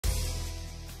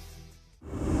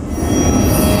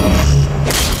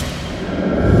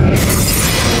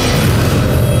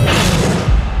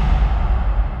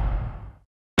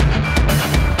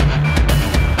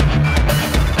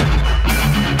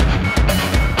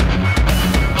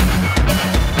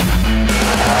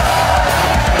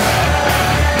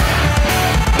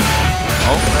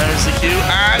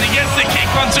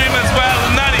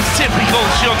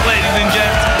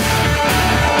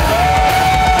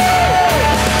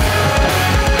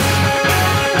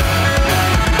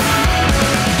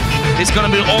It's going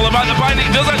to be all about the binding.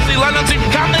 He does actually land on him.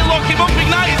 Can they lock him up?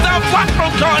 Ignite is down flat from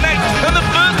Connect, and the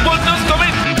first one does come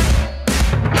in.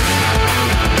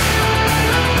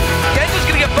 Gender's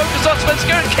going to get focused on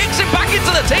Svenska and kicks him back into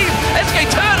the team.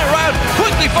 SK turn around,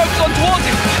 quickly focus on towards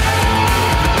him.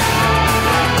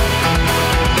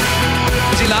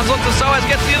 As he lands onto Soaz,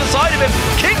 gets the other side of him,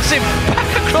 kicks him back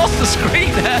across the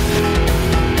screen there.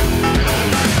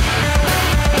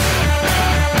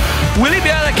 Will he be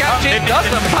able to catch it?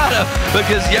 Doesn't matter,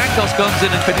 because Yankos comes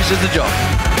in and finishes the job.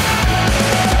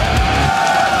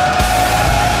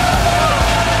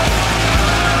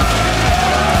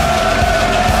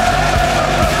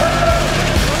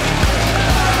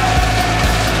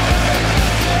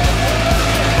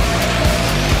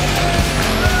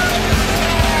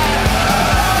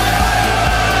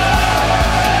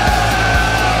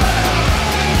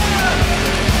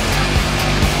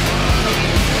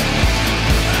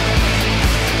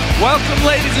 Welcome,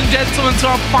 ladies and gentlemen, to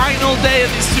our final day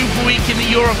of this Super Week in the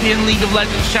European League of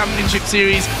Legends Championship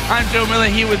Series. I'm Joe Miller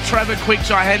here with Trevor,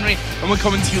 Quickshot, Henry, and we're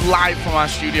coming to you live from our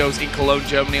studios in Cologne,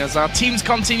 Germany, as our teams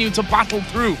continue to battle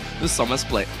through the summer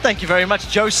split. Thank you very much,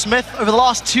 Joe Smith. Over the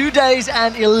last 2 days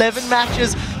and 11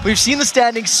 matches, we've seen the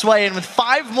standings sway, and with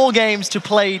 5 more games to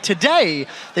play today,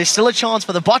 there's still a chance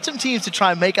for the bottom teams to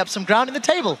try and make up some ground in the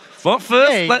table. But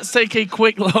first, let's take a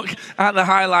quick look at the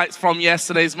highlights from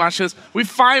yesterday's matches. We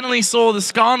finally saw the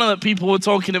Skarner that people were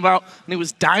talking about, and it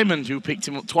was Diamond who picked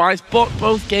him up twice, but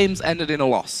both games ended in a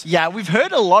loss. Yeah, we've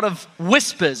heard a lot of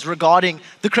whispers regarding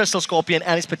the Crystal Scorpion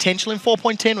and his potential in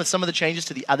 4.10 with some of the changes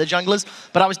to the other junglers,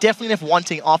 but I was definitely left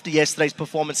wanting after yesterday's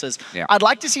performances. Yeah. I'd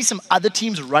like to see some other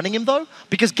teams running him, though,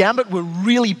 because Gambit were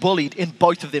really bullied in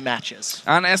both of their matches.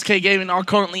 And SK Gaming are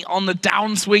currently on the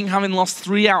downswing, having lost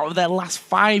 3 out of their last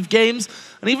 5 games.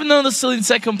 And even though they're still in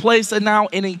second place, they're now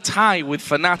in a tie with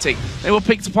Fnatic. They were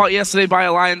picked apart yesterday by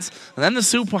Alliance, and then the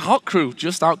Super Hot Crew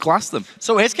just outclassed them.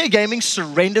 So SK Gaming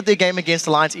surrendered their game against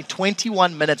Alliance in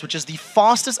 21 minutes, which is the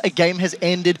fastest a game has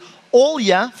ended all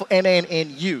year for NA and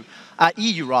NU.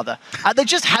 EU rather. They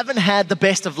just haven't had the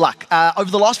best of luck. Over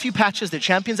the last few patches, the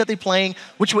champions that they're playing,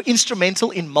 which were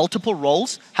instrumental in multiple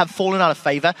roles, have fallen out of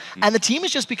favor, and the team is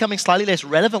just becoming slightly less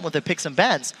relevant with their picks and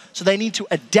bans, so they need to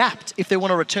adapt if they want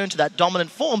to return to that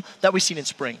dominant form that we've seen in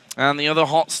spring. And the other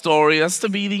hot story has to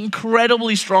be the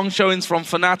incredibly strong showings from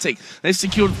Fnatic. They've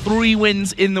secured 3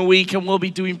 wins in the week and will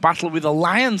be doing battle with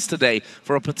Alliance today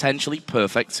for a potentially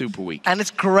perfect Super Week. And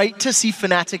it's great to see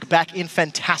Fnatic back in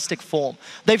fantastic form.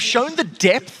 They've shown the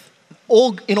depth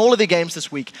in all of their games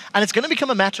this week, and it's going to become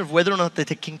a matter of whether or not they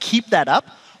can keep that up,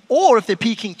 or if they're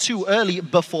peaking too early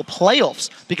before playoffs,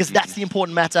 because that's the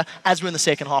important matter as we're in the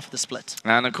second half of the split.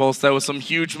 And of course, there were some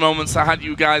huge moments that had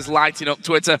you guys lighting up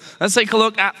Twitter. Let's take a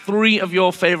look at 3 of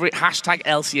your favorite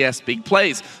 #LCS big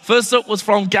plays. First up was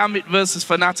from Gambit versus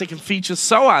Fnatic and features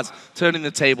Soaz turning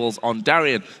the tables on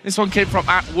Darien. This one came from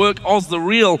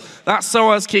 @WorkOzTheReal. That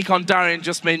Soaz kick on Darien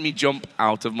just made me jump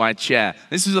out of my chair.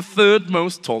 This is the 3rd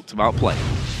most talked about play.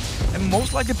 And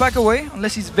most likely back away,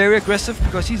 unless he's very aggressive,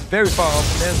 because he's very far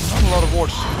off and there's not a lot of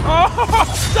wards.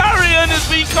 Oh, Darien has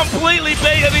been completely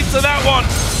baited into that one.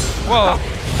 Well,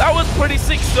 that was pretty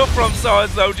sick stuff from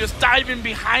Soaz, though, just diving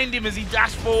behind him as he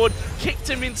dashed forward, kicked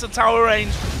him into tower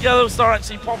range. Yellow Star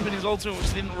actually popping his ultimate, which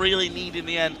he didn't really need in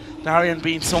the end. Darien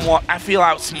being somewhat, I feel,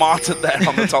 outsmarted there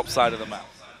on the top side of the map.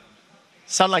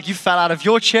 Sound like you fell out of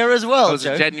your chair as well, It was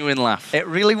Joe. a genuine laugh. It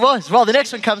really was. Well, the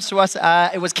next one comes to us.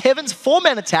 It was Kevin's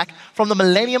 4-man attack from the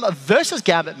Millennium versus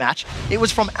Gambit match. It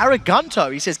was from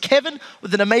Araganto. He says, Kevin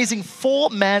with an amazing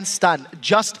 4-man stun.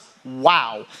 Just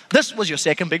wow. This was your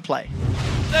second big play.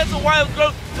 There's a wild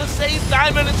growth to save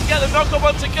Diamond and to get the knock-up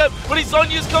onto Kevin. When his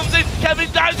Zhonya's comes in, Kevin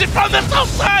dives in from the top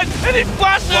side and he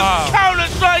flashes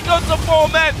counter-strike onto 4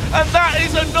 men. And that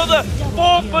is another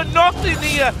 4 for nothing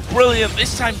here. Brilliant.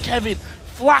 This time Kevin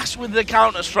flash with the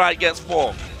counter-strike gets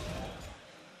 4.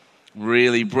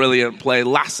 Really brilliant play.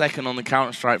 Last second on the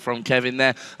counter-strike from Kevin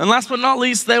there. And last but not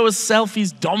least, there was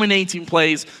Selfie's dominating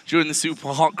plays during the Super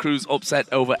Hot Crew's upset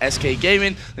over SK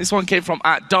Gaming. This one came from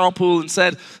 @Darpool and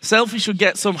said, Selfie should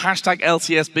get some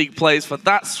 #LCS big plays for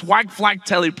that swag flag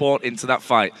teleport into that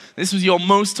fight. This was your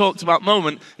most talked about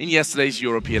moment in yesterday's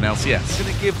European LCS. He's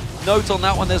going to give note on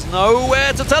that one. There's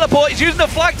nowhere to teleport. He's using the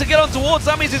flag to get on towards.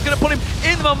 That means he's going to put him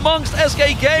in amongst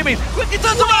SK Gaming. Quickly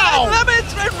turns around.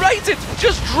 Lemons and Rated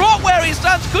just drop where he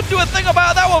stands. Couldn't do a thing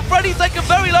about that one. Freddy's taken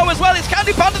very low as well. It's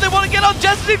Candy Panda. They want to get on.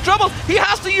 Jensen's in trouble. He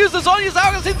has to use the Zhonya's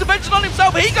Hourglass intervention on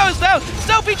himself. He goes down.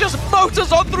 Selfie just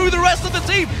motors on through the rest of the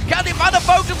team. Candy Panda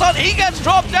focuses on. He gets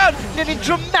dropped down. And in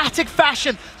dramatic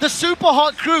fashion, the Super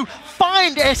Hot Crew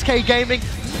find SK Gaming,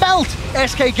 melt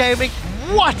SK Gaming.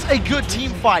 What a good team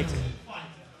fight.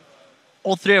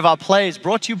 all three of our plays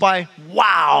brought to you by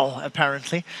Wow,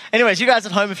 apparently. Anyways, you guys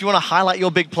at home, if you want to highlight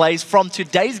your big plays from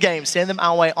today's game, send them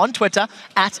our way on Twitter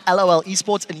at LOL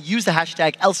Esports and use the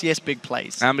hashtag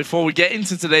LCSBigPlays. And before we get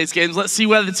into today's games, let's see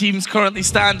where the teams currently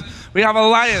stand. We have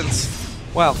Alliance.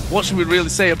 Well, what should we really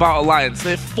say about Alliance?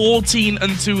 They're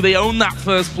 14-2. They own that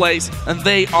first place, and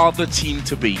they are the team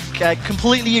to beat.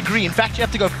 Completely agree. In fact, you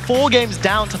have to go 4 games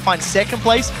down to find second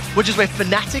place, which is where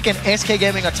Fnatic and SK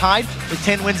Gaming are tied with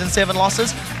 10 wins and 7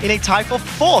 losses. In a tie for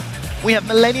 4th, we have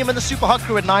Millennium and the Super Hot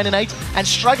Crew at 9-8, and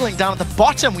struggling down at the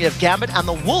bottom, we have Gambit and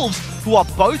the Wolves, who are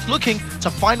both looking to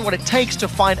find what it takes to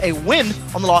find a win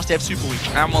on the last day of Super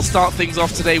Week. And we'll start things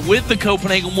off today with the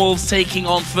Copenhagen Wolves taking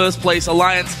on first place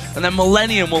Alliance, and then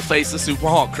Millennium will face the Super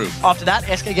Hot Crew. After that,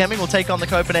 SK Gaming will take on the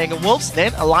Copenhagen Wolves,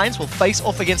 then Alliance will face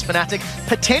off against Fnatic,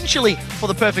 potentially for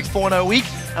the perfect 4-0 week,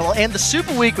 and we'll end the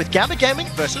Super Week with Gambit Gaming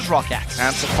versus Rockax.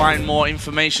 And to find more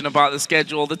information about the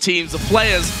schedule, the teams, the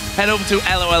players, head over to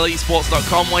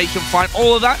lolesports.com where you can find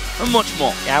all of that and much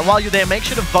more. Yeah, and while you're there, make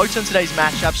sure to vote on today's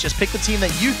matchups. Just pick the team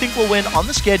that you think will win on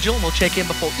the schedule, and we'll check in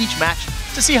before each match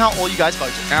to see how all you guys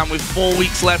voted. And with 4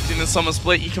 weeks left in the summer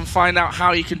split, you can find out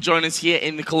how you can join us here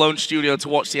in the Cologne studio to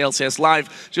watch the LCS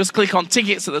live. Just click on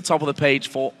tickets at the top of the page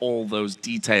for all those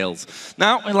details.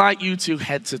 Now, I'd like you to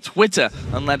head to Twitter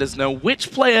and let us know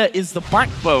which player is the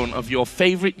backbone of your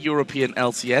favorite European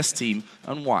LCS team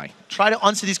and why. Try to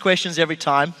answer these questions every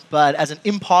time, but as an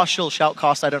impartial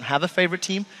shoutcast, I don't have a favorite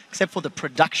team except for the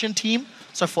production team.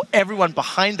 So for everyone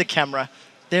behind the camera,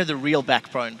 they're the real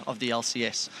backbone of the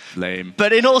LCS. Lame.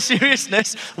 But in all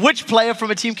seriousness, which player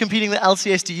from a team competing in the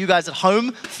LCS do you guys at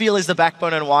home feel is the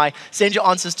backbone and why? Send your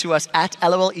answers to us at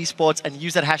LOL Esports and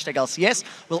use that hashtag LCS.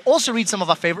 We'll also read some of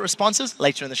our favorite responses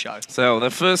later in the show. So the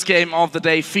first game of the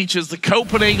day features the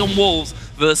Copenhagen Wolves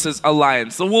versus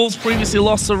Alliance. The Wolves previously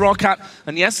lost to Rockat,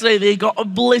 and yesterday they got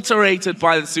obliterated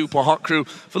by the Super Hot Crew.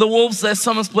 For the Wolves, their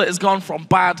summer split has gone from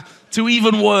bad to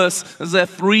even worse, as their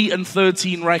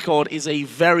 3-13 record is a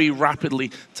very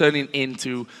rapidly turning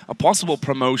into a possible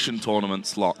promotion tournament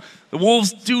slot. The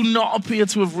Wolves do not appear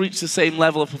to have reached the same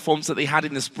level of performance that they had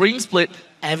in the spring split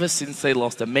ever since they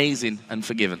lost Amazing and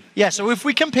Forgiven. Yeah, so if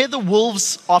we compare the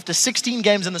Wolves after 16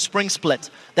 games in the spring split,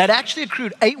 they'd actually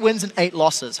accrued 8 wins and 8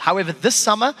 losses. However, this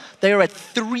summer, they are at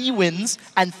 3 wins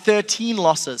and 13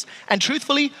 losses. And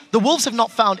truthfully, the Wolves have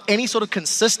not found any sort of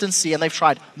consistency, and they've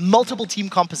tried multiple team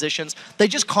compositions. They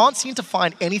just can't seem to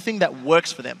find anything that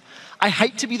works for them. I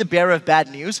hate to be the bearer of bad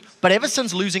news, but ever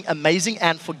since losing Amazing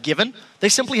and Forgiven, they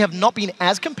simply have not been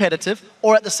as competitive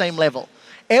or at the same level.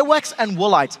 Airwaks and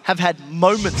Woolite have had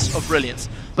moments of brilliance,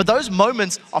 but those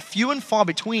moments are few and far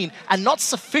between and not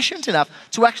sufficient enough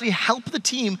to actually help the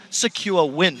team secure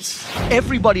wins.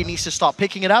 Everybody needs to start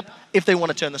picking it up if they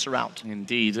want to turn this around.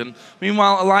 Indeed. And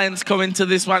meanwhile, Alliance come into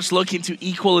this match looking to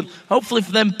equal and hopefully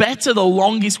for them better the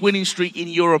longest winning streak in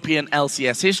European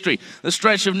LCS history. The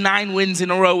stretch of 9 wins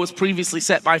in a row was previously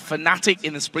set by Fnatic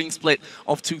in the spring split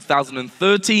of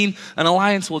 2013, and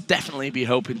Alliance will definitely be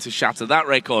hoping to shatter that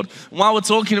record. And while we're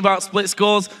talking about split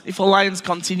scores, if Alliance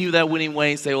continue their winning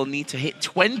ways, they will need to hit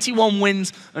 21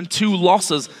 wins and 2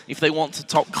 losses if they want to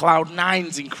top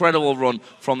Cloud9's incredible run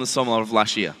from the summer of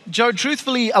last year. Joe,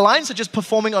 truthfully, Alliance are just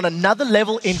performing on another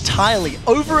level entirely,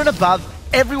 over and above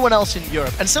everyone else in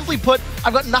Europe. And simply put,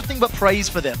 I've got nothing but praise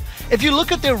for them. If you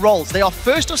look at their roles, they are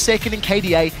first or second in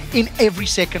KDA in every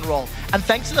second role. And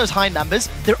thanks to those high numbers,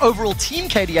 their overall team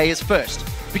KDA is first.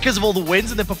 Because of all the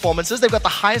wins and their performances, they've got the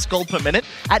highest gold per minute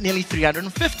at nearly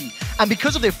 350. And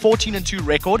because of their 14-2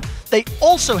 record, they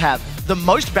also have the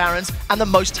most Barons and the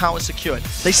most towers secured.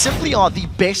 They simply are the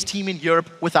best team in Europe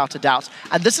without a doubt.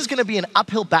 And this is going to be an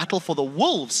uphill battle for the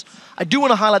Wolves. I do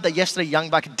want to highlight that yesterday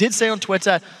YoungBuck did say on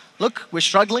Twitter, look, we're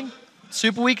struggling.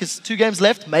 Super Week is 2 games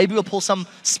left. Maybe we'll pull some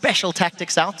special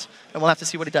tactics out, and we'll have to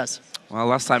see what he does. Well,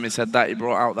 last time he said that, he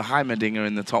brought out the Heimerdinger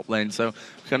in the top lane, so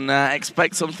we can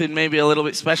expect something maybe a little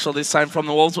bit special this time from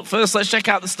the Wolves. But first, let's check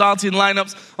out the starting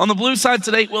lineups. On the blue side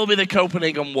today will be the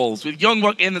Copenhagen Wolves, with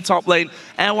YoungBuck in the top lane,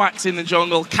 Airwaks in the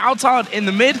jungle, cowTard in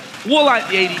the mid, Woolite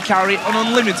the AD carry, and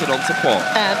Unlimited on support.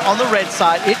 And on the red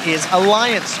side, it is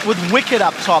Alliance, with Wickd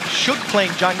up top, Shook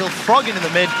playing jungle, Froggen in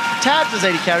the mid, Tabzz as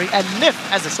AD carry, and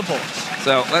Nyph as a support.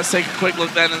 So let's take a quick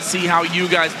look then and see how you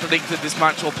guys predicted this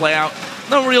match will play out.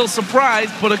 No real surprise,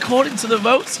 but according to the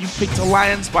votes, you picked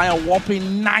Alliance by a whopping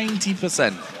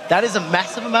 90%. That is a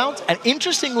massive amount, and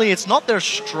interestingly, it's not their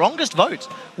strongest vote.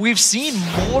 We've seen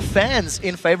more fans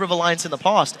in favor of Alliance in the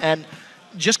past, and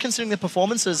just considering their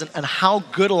performances and how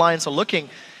good Alliance are looking,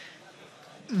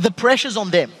 the pressure's on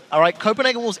them, all right?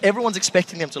 Copenhagen Wolves, everyone's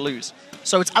expecting them to lose.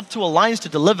 So it's up to Alliance to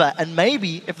deliver, and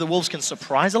maybe if the Wolves can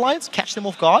surprise Alliance, catch them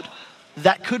off guard,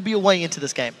 that could be a way into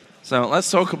this game. So let's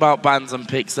talk about bans and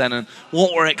picks then, and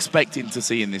what we're expecting to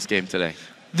see in this game today.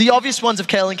 The obvious ones of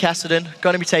Kayle and Kassadin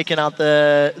going to be taking out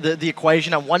the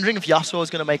equation. I'm wondering if Yasuo is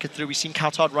going to make it through. We've seen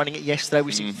cowTard running it yesterday.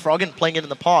 We've seen Froggen playing it in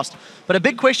the past. But a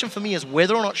big question for me is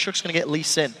whether or not Shook's going to get Lee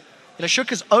Sin. You know, Shook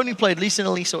has only played Lee Sin,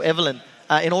 Elise, or Evelyn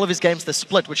in all of his games this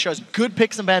split, which shows good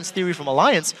picks and bans theory from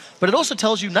Alliance, but it also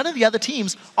tells you none of the other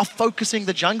teams are focusing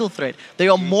the jungle thread. They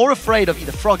are more afraid of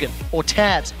either Froggen or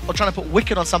Tabzz or trying to put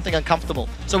Wickd on something uncomfortable.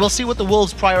 So we'll see what the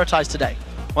Wolves prioritize today.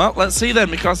 Well, let's see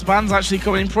then, because bans actually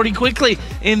coming in pretty quickly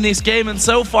in this game, and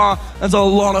so far there's a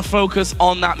lot of focus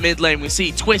on that mid lane. We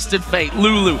see Twisted Fate,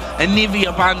 Lulu, and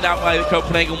Nivea banned out by the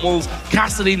Copenhagen Wolves,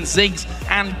 Kassadin, Ziggs,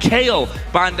 and Kayle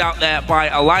banned out there by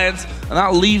Alliance, and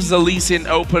that leaves the Lee Sin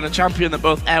open, a champion that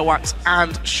both Airwaks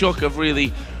and Shook have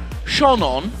really shone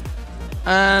on.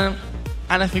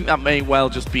 And I think that may well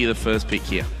just be the first pick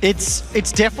here. It's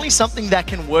definitely something that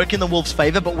can work in the Wolves'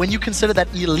 favor, but when you consider that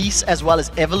Ilyas as well as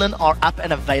Evelyn are up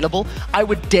and available, I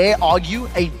would dare argue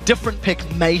a different pick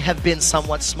may have been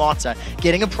somewhat smarter.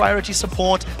 Getting a priority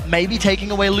support, maybe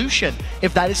taking away Lucian,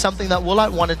 if that is something that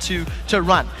Woolite wanted to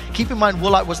run. Keep in mind,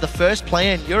 Woolite was the first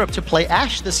player in Europe to play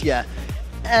Ashe this year.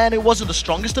 And it wasn't the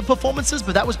strongest of performances,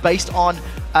 but that was based on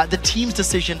the team's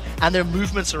decision and their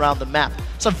movements around the map.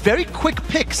 So very quick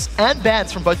picks and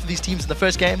bans from both of these teams in the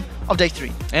first game of day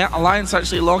 3. Yeah, Alliance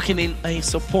actually locking in a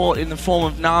support in the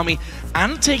form of Nami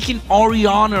and taking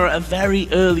Orianna at a very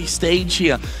early stage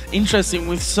here. Interesting,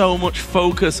 with so much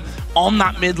focus on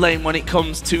that mid lane when it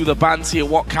comes to the bans here,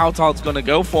 what cowTard's going to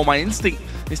go for. My instinct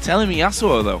is telling me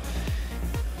Yasuo, though.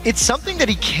 It's something that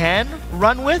he can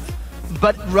run with,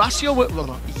 but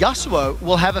Yasuo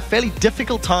will have a fairly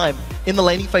difficult time in the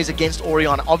laning phase against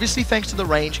Orianna, obviously thanks to the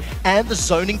range and the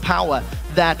zoning power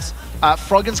that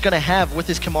Froggen's going to have with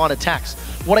his command attacks.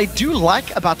 What I do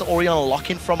like about the Orianna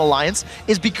lock-in from Alliance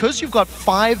is because you've got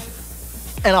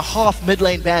 5.5 mid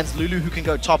lane bans, Lulu who can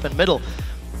go top and middle,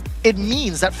 it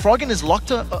means that Froggen is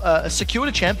secured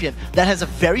a champion that has a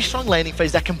very strong laning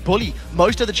phase that can bully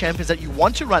most of the champions that you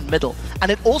want to run middle,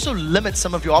 and it also limits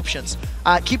some of your options.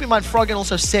 Keep in mind, Froggen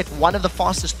also set one of the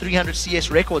fastest 300 CS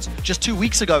records just 2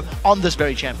 weeks ago on this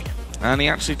very champion. And he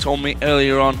actually told me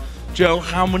earlier on, Joe,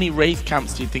 how many Wraith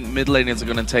camps do you think mid laners are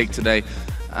going to take today?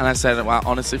 And I said, well,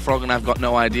 honestly, Froggen, I've got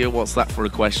no idea. What's that for a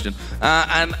question?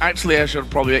 And actually, I should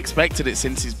have probably expected it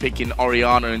since he's picking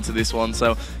Orianna into this one.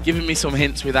 So giving me some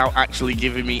hints without actually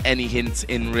giving me any hints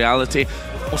in reality.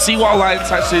 We'll see what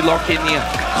Alliance actually lock in here.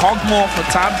 Cogmore for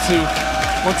Tabzz,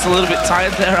 who looks a little bit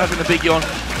tired there, having a big yawn.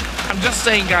 I'm just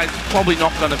saying, guys, probably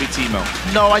not going to be Teemo.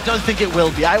 No, I don't think it will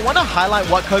be. I want to highlight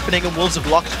what Copenhagen Wolves have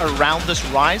locked around this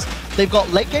Ryze. They've got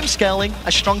late game scaling,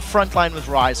 a strong front line with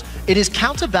Ryze. It is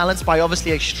counterbalanced by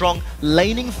obviously a strong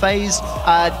laning phase,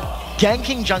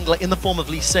 ganking jungler in the form of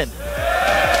Lee Sin.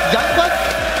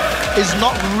 YoungBuck is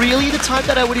not really the type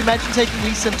that I would imagine taking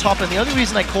Lee Sin top, and the only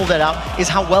reason I call that out is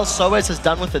how well Soaz has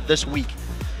done with it this week.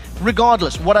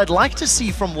 Regardless, what I'd like to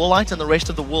see from Woolite and the rest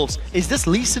of the Wolves is this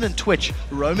Lee Sin and Twitch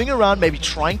roaming around, maybe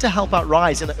trying to help out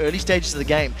Ryze in the early stages of the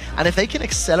game. And if they can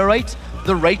accelerate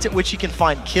the rate at which he can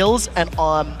find kills and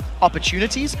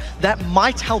opportunities, that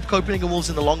might help Copenhagen Wolves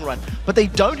in the long run. But they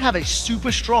don't have a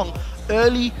super strong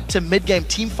early to mid-game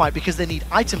team fight because they need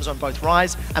items on both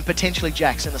Ryze and potentially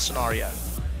Jax in the scenario.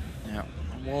 Yeah,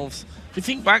 Wolves. If you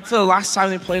think back to the last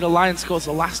time they played Alliance, of course,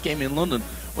 the last game in London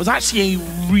was actually a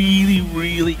really,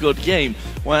 really good game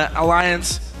where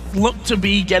Alliance looked to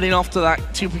be getting off to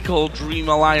that typical Dream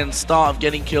Alliance start of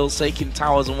getting kills, taking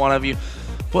towers and what have you.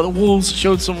 But the Wolves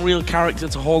showed some real character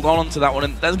to hold on to that one,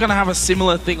 and they're going to have a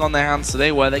similar thing on their hands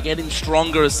today where they're getting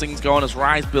stronger as things go on, as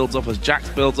Ryze builds up, as Jax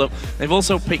builds up. They've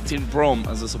also picked in Braum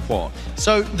as a support.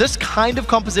 So this kind of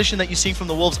composition that you're seeing from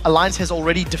the Wolves, Alliance has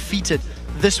already defeated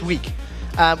this week.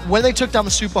 When they took down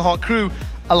the Super Hard crew,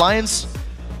 Alliance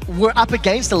were up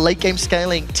against a late game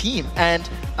scaling team, and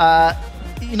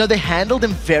you know, they handled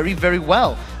them very, very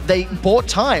well. They bought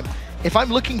time. If I'm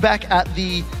looking back at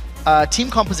the team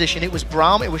composition, it was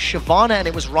Braum, it was Shyvana, and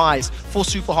it was Ryze for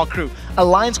Super Hard crew.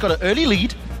 Alliance got an early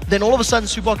lead, then all of a sudden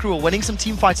Super Hard crew were winning some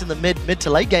team fights in the mid to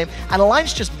late game, and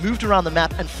Alliance just moved around the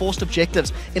map and forced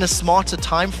objectives in a smarter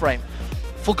time frame.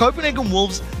 For Copenhagen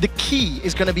Wolves, the key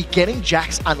is going to be getting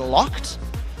Jax unlocked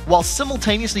while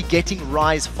simultaneously getting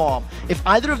Ryze farm. If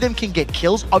either of them can get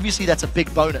kills, obviously that's a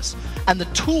big bonus. And the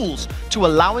tools to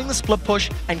allowing the split push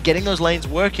and getting those lanes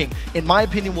working, in my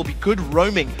opinion, will be good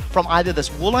roaming from either this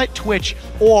Woolite Twitch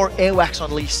or Airwaks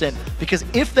on Lee Sin. Because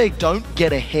if they don't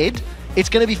get ahead, it's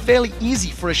going to be fairly easy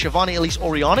for a Shyvana Elise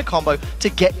Orianna combo to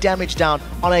get damage down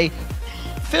on a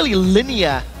fairly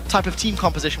linear type of team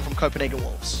composition from Copenhagen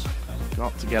Wolves.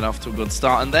 got to get off to a good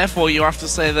start, and therefore you have to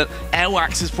say that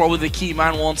Airwaks is probably the key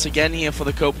man once again here for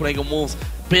the Copenhagen Wolves.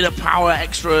 Bit of power,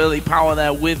 extra early power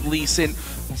there with Lee Sin.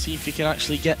 We'll see if he can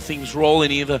actually get things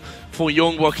rolling either for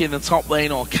YoungBuck in the top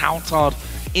lane or cowTard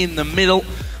in the middle.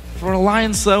 For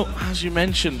Alliance though, as you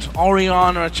mentioned,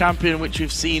 Orianna, a champion which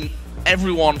we've seen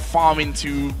everyone farming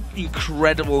to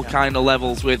incredible kind of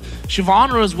levels with.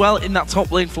 Shyvana as well in that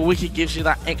top lane for Wickd gives you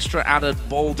that extra added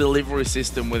ball delivery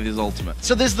system with his ultimate.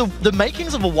 So there's the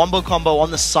makings of a wombo combo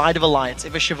on the side of Alliance.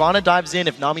 If a Shyvana dives in,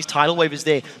 if Nami's tidal wave is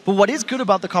there. But what is good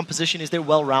about the composition is they're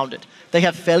well-rounded. They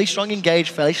have fairly strong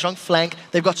engage, fairly strong flank.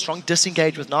 They've got strong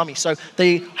disengage with Nami. So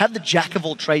they have the jack of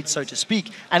all trades, so to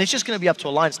speak. And it's just going to be up to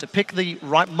Alliance to pick the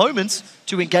right moments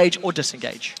to engage or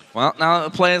disengage. Well, now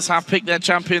that the players have picked their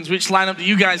champions, which lineup do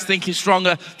you guys think is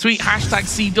stronger? Tweet hashtag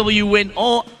CWWin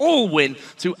or AllWin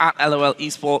to @LOL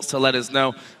Esports to let us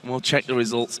know, and we'll check the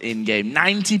results in-game.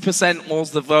 90%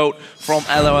 was the vote from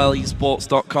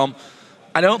LOLesports.com.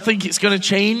 I don't think it's going to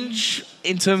change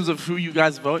in terms of who you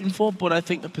guys are voting for, but I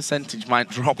think the percentage might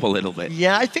drop a little bit.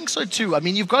 Yeah, I think so too. I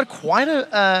mean, you've got quite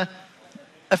a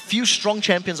few strong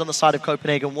champions on the side of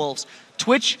Copenhagen Wolves.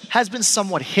 Twitch has been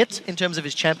somewhat hit in terms of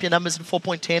his champion numbers in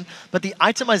 4.10, but the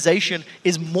itemization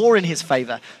is more in his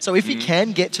favor. So if he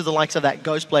can get to the likes of that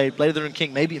Ghostblade, Blade of the Rune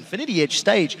King, maybe Infinity Edge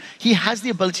stage, he has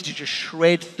the ability to just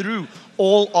shred through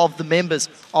all of the members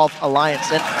of Alliance.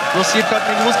 And we'll see if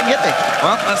Copenhagen Wolves can get there.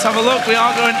 Well, let's have a look. We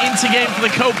are going into game for the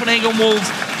Copenhagen Wolves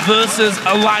versus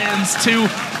Alliance. Two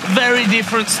very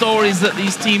different stories that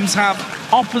these teams have.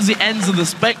 Opposite ends of the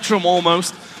spectrum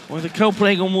almost, with the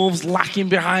Copenhagen Wolves lacking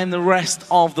behind the rest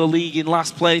of the league in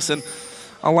last place, and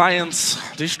Alliance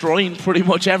destroying pretty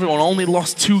much everyone. Only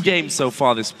lost 2 games so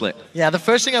far this split. Yeah, the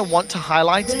first thing I want to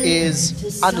highlight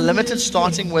is Unlimited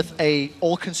starting with a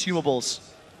all consumables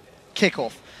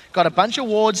kickoff. Got a bunch of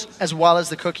wards as well as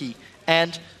the cookie.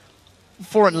 And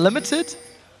for Unlimited,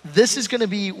 this is going to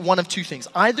be one of 2 things.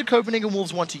 Either Copenhagen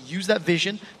Wolves want to use that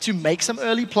vision to make some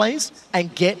early plays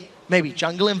and get maybe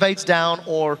jungle invades down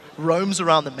or roams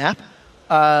around the map.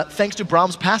 Thanks to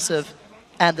Braum's passive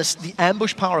and the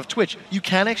ambush power of Twitch, you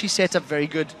can actually set up very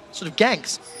good sort of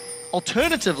ganks.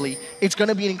 Alternatively, it's going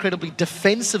to be an incredibly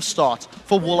defensive start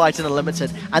for Woolite and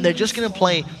Unlimited, and they're just going to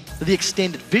play the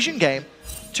extended vision game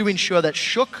to ensure that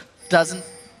Shook doesn't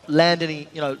land any,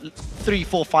 3,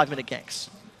 4, 5 minute ganks.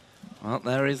 Well,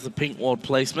 there is the pink ward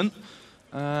placement.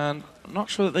 And I'm not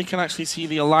sure that they can actually see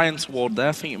the Alliance ward there.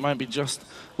 I think it might be just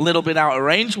a little bit out of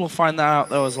range. We'll find that out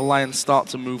though as Alliance start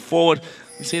to move forward.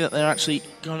 You see that they're actually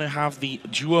going to have the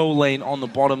duo lane on the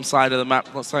bottom side of the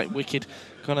map. Looks like Wickd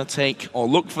going to take or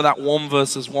look for that 1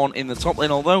 versus 1 in the top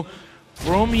lane. Although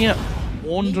Bromia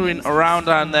wandering around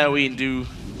down there, we do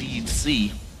indeed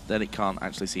see that it can't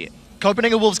actually see it.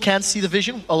 Copenhagen Wolves can see the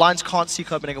vision. Alliance can't see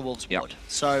Copenhagen Wolves' ward.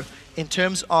 So in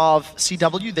terms of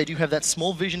CW, they do have that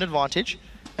small vision advantage,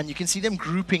 and you can see them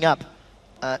grouping up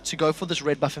to go for this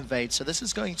red buff invade. So this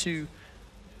is going to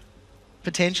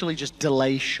potentially just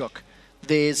delay Shook.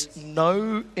 There's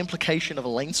no implication of a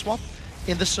lane swap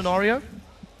in this scenario.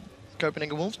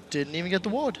 Copenhagen Wolves didn't even get the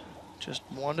ward. Just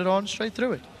wandered on straight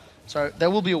through it. So they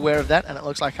will be aware of that, and it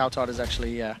looks like cowTard is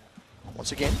actually,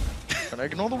 once again, going to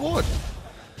ignore the ward.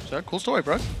 So, cool story,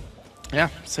 bro. Yeah,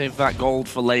 save that gold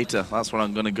for later. That's what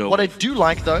I'm going to go What with. I do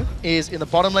like, though, is in the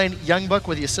bottom lane, YoungBuck,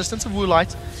 with the assistance of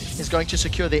Woolite, is going to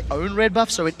secure their own red buff.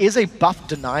 So it is a buff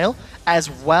denial, as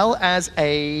well as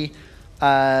a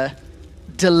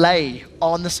delay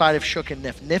on the side of Shook and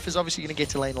Nyph. Nyph is obviously going to get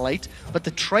to lane late, but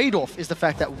the trade-off is the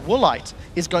fact that Woolite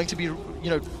is going to be,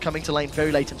 coming to lane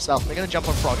very late himself. They're going to jump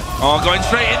on Froggen. Oh, going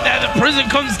straight in there. The prison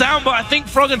comes down, but I think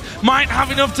Froggen might have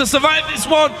enough to survive this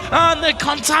one. And the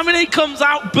Contaminate comes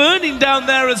out, burning down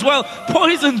there as well.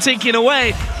 Poison ticking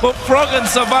away, but Froggen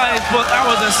survives. But that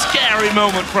was a scary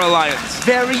moment for Alliance.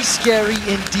 Very scary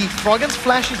indeed. Froggen's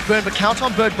flash is burned, but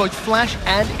cowTard burned both flash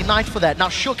and ignite for that. Now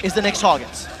Shook is the next target.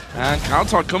 And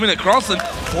cowTard coming across and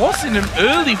forcing an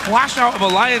early flash out of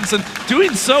Alliance and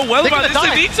doing so well about this.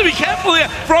 They need to be careful here.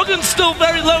 Froggen's still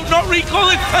very low, not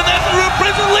recalling. And then the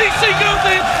prison leasing goes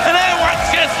in, and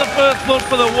Airwaks gets the first blood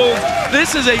for the Wolves.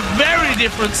 This is a very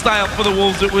different style for the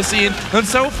Wolves that we're seeing, and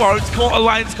so far it's caught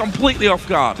Alliance completely off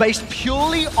guard. Based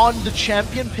purely on the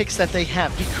champion picks that they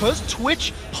have, because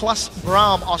Twitch plus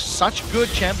Braum are such good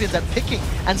champions at picking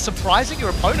and surprising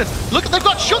your opponents. Look, they've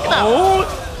got Shook now.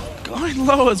 Oh. Going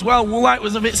low as well. Woolite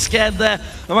was a bit scared there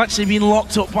of actually being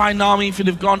locked up by Nami if it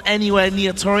had gone anywhere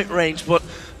near turret range, but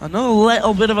Another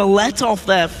little bit of a let-off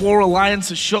there for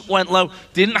Alliance as Shook went low.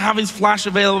 Didn't have his flash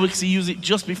available because he used it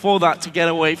just before that to get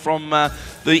away from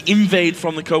the invade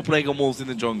from the Copenhagen Wolves in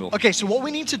the jungle. Okay, so what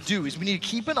we need to do is we need to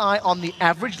keep an eye on the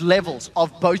average levels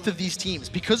of both of these teams.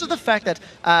 Because of the fact that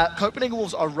Copenhagen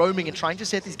Wolves are roaming and trying to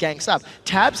set these ganks up,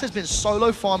 Tabzz has been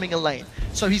solo farming a lane.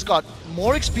 So he's got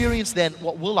more experience than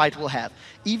what Woolite will have.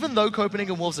 Even though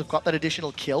Copenhagen Wolves have got that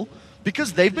additional kill,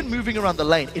 because they've been moving around the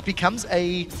lane, it becomes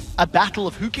a battle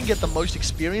of who can get the most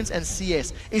experience and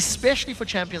CS, especially for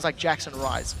champions like Jax and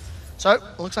Ryze. So,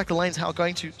 it looks like the lane's now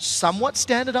going to somewhat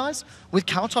standardize, with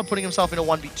cowTard putting himself in a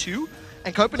 1v2,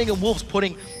 and Copenhagen Wolves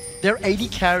putting their AD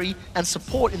carry and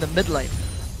support in the mid lane.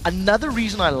 Another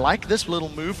reason I like this little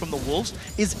move from the Wolves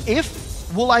is if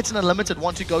Woolite and Unlimited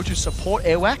want to go to support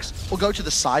Airwaks or go to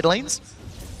the side lanes,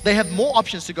 they have more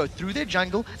options to go through their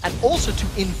jungle and also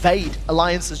to invade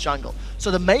Alliance's jungle.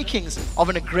 So the makings of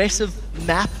an aggressive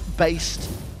map-based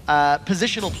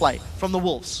positional play from the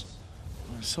Wolves.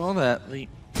 I saw that. The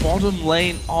bottom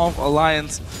lane of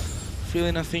Alliance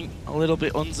feeling, I think, a little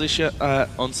bit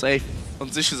unsafe.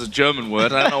 Unsicher is a German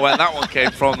word. I don't know where that one came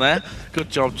from there.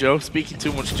 Good job, Joe. Speaking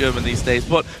too much German these days.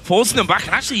 But forcing them back.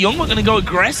 And actually, YoungBuck going to go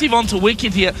aggressive onto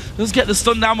Wickd here. Let's get the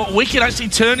stun down, but Wickd actually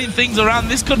turning things around.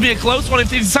 This could be a close one if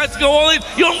he decides to go all in.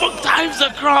 YoungBuck dives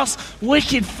across.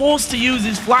 Wickd forced to use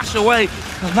his flash away.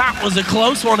 And that was a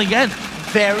close one again.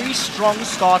 Very strong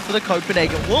start for the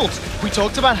Copenhagen Wolves. We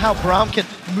talked about how Braum can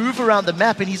move around the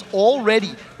map, and he's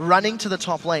already running to the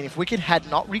top lane. If Wickd had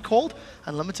not recalled,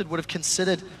 Unlimited would have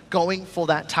considered going for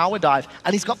that tower dive,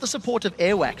 and he's got the support of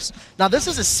Airwaks. Now, this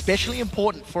is especially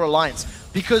important for Alliance,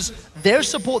 because their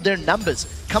support, their numbers,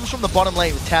 comes from the bottom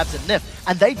lane with Tabzz and Nyph,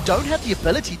 and they don't have the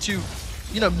ability to,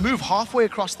 you know, move halfway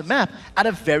across the map at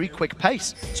a very quick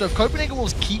pace. So if Copenhagen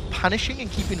Wolves keep punishing and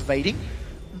keep invading,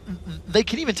 they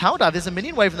can even tower dive. There's a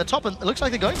minion wave in the top, and it looks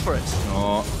like they're going for it.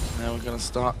 Oh, now we're going to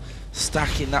start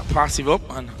stacking that passive up.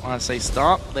 And when I say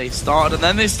start, they started, and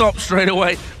then they stopped straight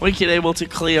away. Wickd able to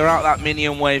clear out that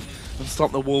minion wave and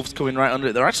stop the Wolves coming right under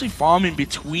it. They're actually farming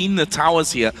between the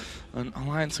towers here. And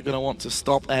Alliance are going to want to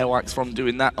stop Airwaks from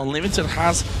doing that. Unlimited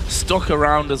has stuck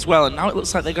around as well, and now it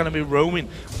looks like they're going to be roaming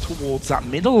towards that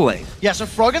middle lane. Yeah, so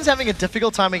Froggen's having a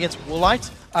difficult time against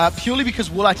Woolite, purely because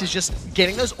Woolite is just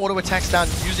getting those auto attacks down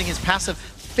using his passive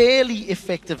fairly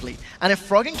effectively. And if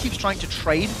Froggen keeps trying to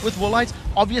trade with Woolite,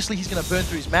 obviously he's going to burn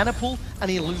through his mana pool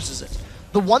and he loses it.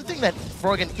 The one thing that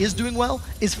Froggen is doing well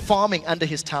is farming under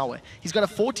his tower. He's got a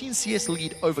 14 CS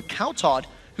lead over cowTard,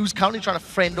 who's currently trying to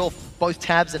fend off both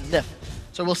Tabzz and Nyph.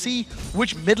 So we'll see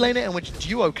which mid laner and which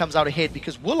duo comes out ahead,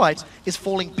 because Woolite is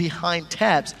falling behind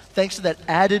Tabzz thanks to that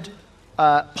added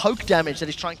poke damage that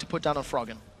he's trying to put down on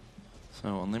Froggen.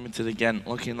 So Unlimited again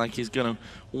looking like he's going to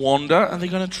wander, and they're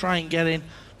going to try and get in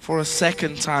for a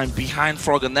second time behind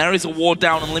Froggen. There is a ward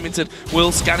down. Unlimited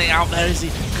will scan it out. There is the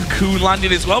cocoon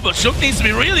landing as well, but Shook needs to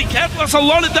be really careful. That's a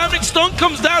lot of damage. Stun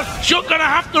comes down. Shook gonna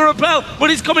have to repel,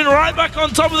 but he's coming right back on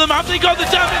top of them. Have they got the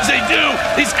damage? They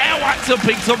do. These Airwaks have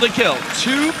picked up the kill.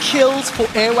 2 kills for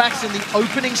Airwaks in the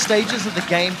opening stages of the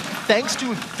game, thanks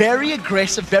to very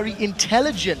aggressive, very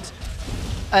intelligent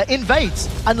invades.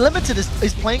 Unlimited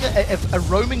is playing a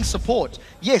roaming support.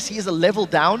 Yes, he is a level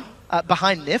down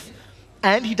behind Nyph,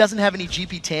 and he doesn't have any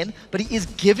GP10, but he is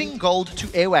giving gold to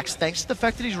Airwaks thanks to the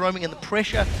fact that he's roaming and the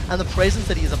pressure and the presence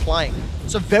that he is applying.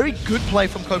 So very good play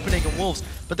from Copenhagen Wolves,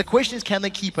 but the question is, can they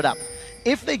keep it up?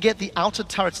 If they get the outer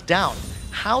turrets down,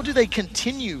 how do they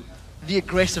continue the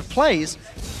aggressive plays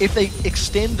if they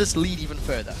extend this lead even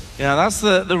further? Yeah, that's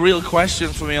the real question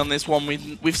for me on this one.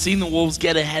 We've seen the Wolves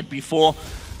get ahead before.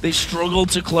 They struggled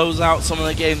to close out some of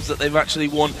the games that they've actually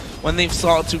won when they've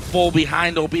started to fall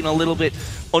behind or been a little bit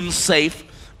unsafe,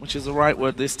 which is the right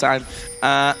word this time.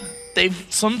 They've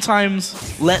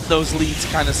sometimes let those leads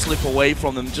kind of slip away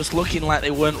from them, just looking like they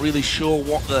weren't really sure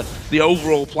what the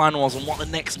overall plan was and what the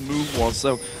next move was.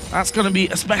 So that's going to be,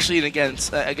 especially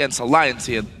against Alliance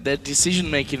here, their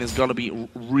decision-making has got to be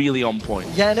really on point.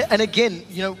 Yeah, and again,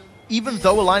 you know, even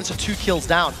though Alliance are 2 kills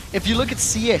down, if you look at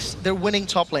CS, they're winning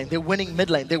top lane, they're winning mid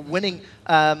lane, they're winning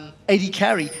AD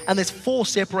carry, and there's 4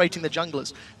 separating the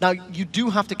junglers. Now, you do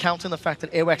have to count on the fact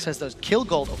that Airwaks has those kill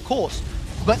gold, of course,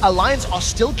 but Alliance are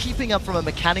still keeping up from a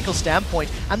mechanical standpoint,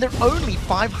 and they're only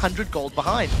 500 gold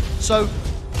behind. So,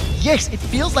 yes, it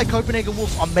feels like Copenhagen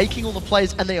Wolves are making all the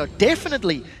plays, and they are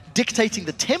definitely dictating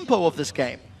the tempo of this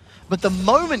game. But the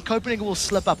moment Copenhagen Wolves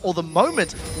slip up, or the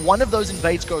moment one of those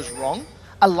invades goes wrong,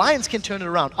 Alliance can turn it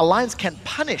around. Alliance can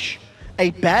punish a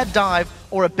bad dive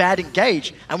or a bad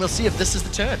engage, and we'll see if this is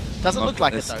the turn. Doesn't look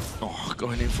like it, though. Oh,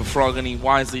 going in for Froggen, he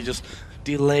wisely just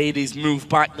delayed his move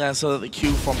back there so that the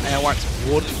Q from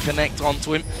Airwaks wouldn't connect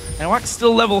onto him. Airwaks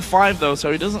still level 5 though,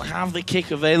 so he doesn't have the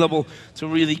kick available to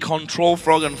really control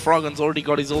Froggen. Froggen's already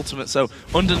got his ultimate, so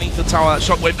underneath the tower, that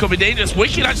shockwave could be dangerous.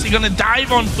 Wickd actually going to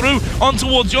dive on through on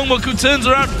towards YoungBuck, who turns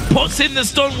around, puts in the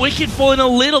stun. Wickd falling a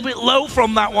little bit low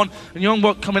from that one, and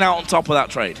YoungBuck coming out on top of that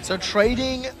trade. So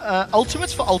trading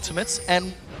ultimates for ultimates,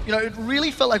 and you know, it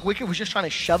really felt like Wickd was just trying to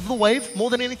shove the wave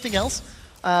more than anything else.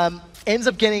 Ends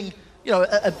up getting, you know,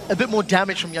 a bit more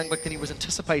damage from YoungBuck than he was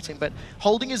anticipating, but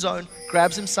holding his own,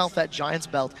 grabs himself that Giant's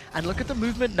Belt. And look at the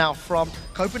movement now from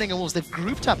Copenhagen Wolves. They've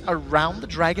grouped up around the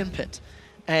Dragon Pit,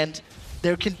 and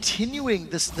they're continuing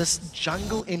this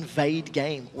jungle invade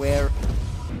game where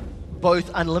both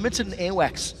Unlimited and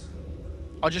Airwaks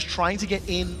are just trying to get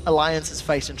in Alliance's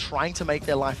face and trying to make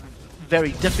their life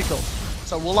very difficult.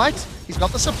 So Woolite, he's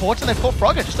got the support, and they've caught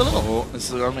Froggen just a little. Oh, this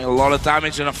is going to be a lot of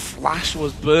damage, and a flash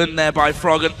was burned there by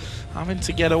Froggen. Having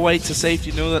to get away to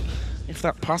safety, knew that if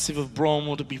that passive of Braum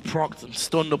would be procced and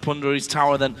stunned up under his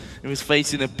tower, then he was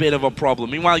facing a bit of a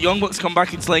problem. Meanwhile, YoungBuck's come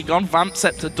back into lane, gone Vamp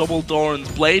Scepter, double Doran's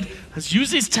Blade, has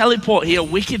used his teleport here.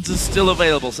 Wickd's is still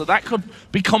available, so that could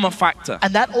become a factor.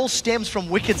 And that all stems from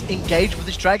Wicked's engage with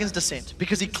his Dragon's Descent,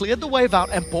 because he cleared the wave out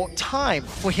and bought time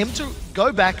for him to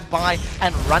go back, buy,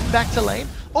 and run back to lane.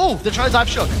 Oh, they're trying to dive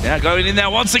Shook. Yeah, going in there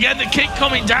once again, the kick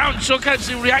coming down. Shook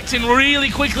actually reacting really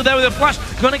quickly there with a flash.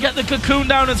 Gonna get the cocoon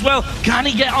down as well. Can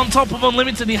he get on top of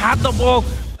Unlimited? He had the ball.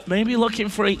 Maybe looking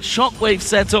for a shockwave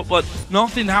setup, but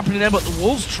nothing happening there. But the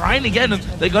Wolves trying again, and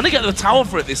they're going to get the tower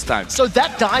for it this time. So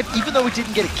that dive, even though it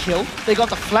didn't get a kill, they got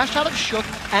the flash out of Shook,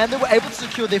 and they were able to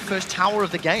secure their first tower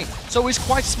of the game. So it's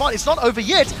quite smart. It's not over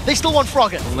yet. They still want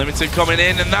Froggen. Unlimited coming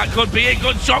in, and that could be a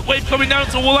good shockwave coming down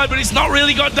to Woolite, but it's not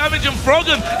really got damage, and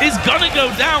Froggen is going to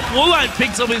go down. Woolite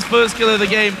picks up his first kill of the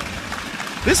game.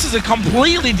 This is a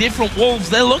completely different Wolves.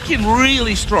 They're looking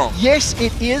really strong. Yes,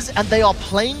 it is, and they are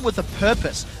playing with a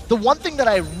purpose. The one thing that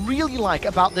I really like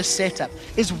about this setup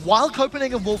is while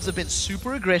Copenhagen Wolves have been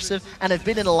super aggressive and have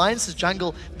been in Alliance's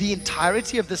jungle the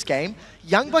entirety of this game,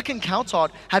 YoungBuck and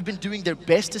cowTard have been doing their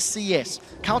best to CS.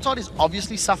 cowTard is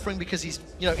obviously suffering because he's,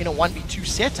 you know, in a 1v2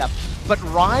 setup, but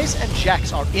Ryze and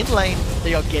Jax are in lane,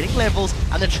 they are getting levels,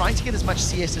 and they're trying to get as much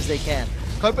CS as they can.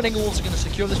 Copenhagen Wolves are going to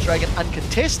secure this Dragon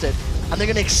uncontested, and they're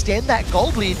going to extend that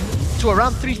gold lead to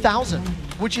around 3,000,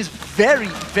 which is very,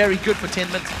 very good for 10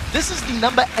 minutes. This is the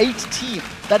number 8 team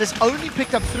that has only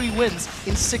picked up 3 wins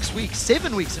in 6 weeks,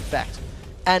 7 weeks in fact,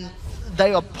 and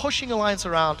they are pushing Alliance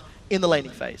around in the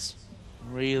laning phase.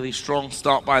 Really strong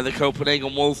start by the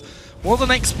Copenhagen Wolves.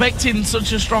 Wasn't expecting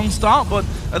such a strong start, but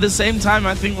at the same time,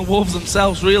 I think the Wolves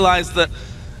themselves realized that,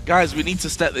 guys, we need to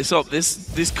step this up.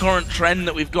 This current trend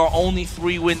that we've got, only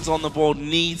 3 wins on the board,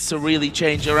 needs to really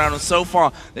change around. And so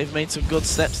far, they've made some good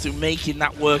steps to making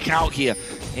that work out here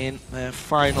in their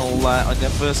final, in their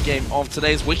first game of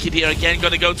today's. Wickd here again,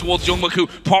 going to go towards YoungBuck, who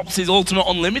pops his ultimate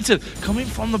Unlimited, coming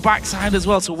from the backside as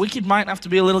well. So Wickd might have to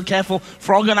be a little careful.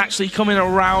 Froggen actually coming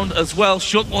around as well.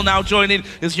 Shook will now join in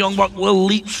as YoungBuck will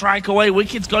leap strike away.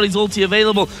 Wicked's got his ulti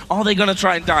available. Are they going to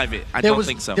try and dive it? I don't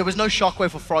think so. There was no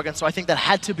shockwave for Froggen, so I think that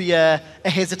had to be a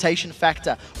hesitation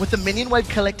factor. With the minion wave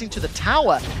collecting to the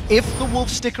tower, if the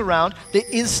Wolves stick around, there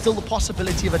is still the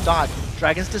possibility of a dive.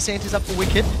 Dragon's Descent is up for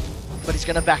Wickd, but he's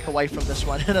going to back away from this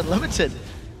one. And Unlimited,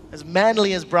 as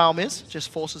manly as Braum is, just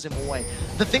forces him away.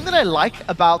 The thing that I like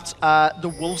about the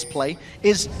Wolves' play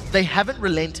is they haven't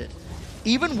relented.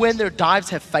 Even when their dives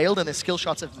have failed and their skill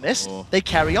shots have missed, they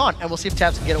carry on, and we'll see if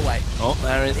Tabzz can get away. Oh,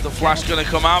 there is the flash going to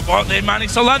come out, but they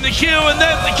managed to land the Q, and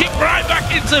then the kick right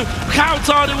back into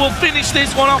cowTard, who will finish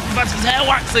this one off. That's his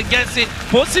Airwaks that gets it,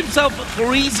 puts himself at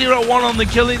 3-0-1 on the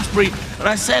killing spree. And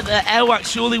I said that Airwaks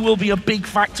surely will be a big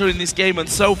factor in this game, and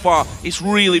so far, it's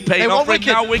really paying off. Right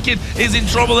now, Wickd is in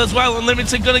trouble as well.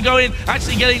 Unlimited going to go in,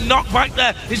 actually getting knocked back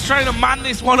there. He's trying to man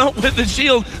this one up with the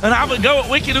shield and have a go at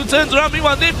Wickd, who turns around.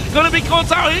 Meanwhile, Nyph going to be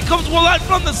caught out. Here comes Woolite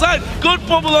from the side. Good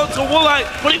bubble onto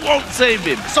Woolite, but it won't save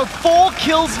him. So 4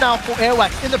 kills now for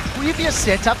Airwaks. In the previous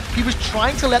setup, he was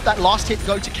trying to let that last hit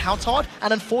go to cowTard,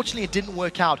 and unfortunately, it didn't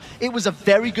work out. It was a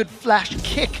very good flash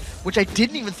kick, which I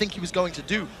didn't even think he was going to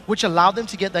do, which allowed them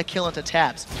to get that kill onto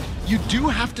Tabzz. You do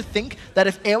have to think that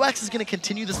if Airwaks is going to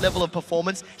continue this level of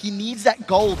performance, he needs that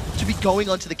gold to be going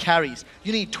onto the carries.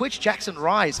 You need Twitch, Jax, and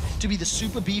Ryze to be the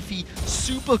super beefy,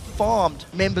 super farmed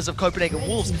members of Copenhagen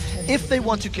Wolves if they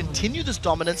want to continue this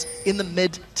dominance in the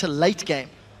mid to late game.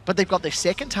 But they've got their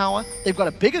second tower, they've got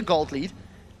a bigger gold lead,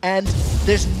 and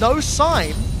there's no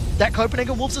sign that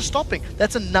Copenhagen Wolves are stopping.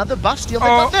 That's another buff steal. They've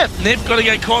got Nyph. Nyph got to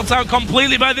get caught out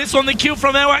completely by this one. The Q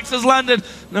from Airwaks has landed.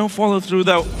 No follow through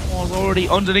though. Was already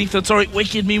underneath the turret.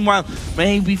 Wickd, meanwhile,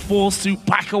 may be forced to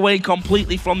back away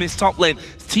completely from this top lane.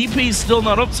 TP is still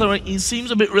not up, so he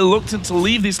seems a bit reluctant to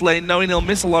leave this lane, knowing he'll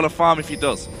miss a lot of farm if he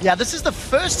does. Yeah, this is the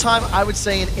first time, I would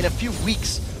say, in a few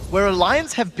weeks where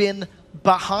Alliance have been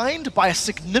behind by a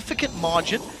significant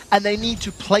margin and they need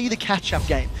to play the catch-up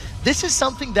game. This is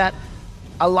something that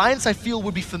Alliance, I feel,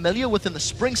 would be familiar with in the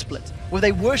spring split, where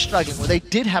they were struggling, where they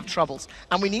did have troubles.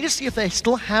 And we need to see if they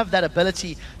still have that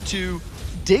ability to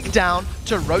dig down,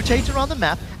 to rotate around the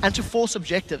map, and to force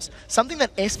objectives. Something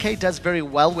that SK does very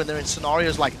well when they're in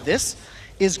scenarios like this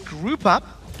is group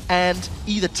up and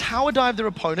either tower dive their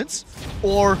opponents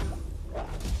or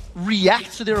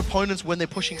react to their opponents when they're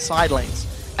pushing side lanes.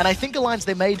 And I think Alliance,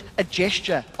 they made a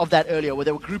gesture of that earlier, where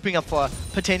they were grouping up for a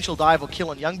potential dive or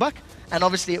kill on YoungBuck, and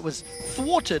obviously it was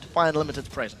thwarted by Unlimited's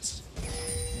presence.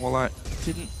 Well, I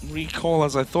didn't recall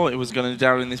as I thought it was going to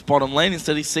down in this bottom lane.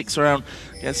 Instead, he sticks around,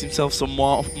 gets himself some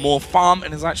more farm,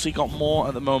 and has actually got more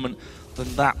at the moment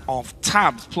than that of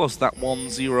Tabzz, plus that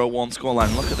 1-0-1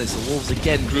 scoreline. Look at this, the Wolves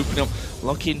again grouping up,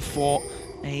 looking for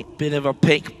a bit of a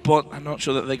pick, but I'm not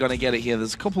sure that they're going to get it here.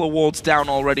 There's a couple of wards down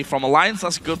already from Alliance.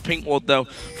 That's a good pink ward, though,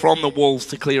 from the Wolves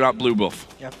to clear out blue buff.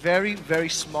 Yeah, very, very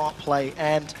smart play.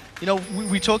 And, you know,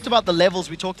 we talked about the levels.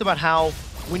 We talked about how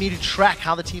we need to track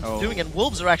how the teams are doing, and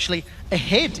Wolves are actually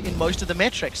ahead in most of the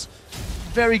metrics.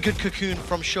 Very good cocoon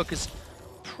from Shook is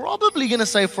probably going to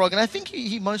save Froggen. I think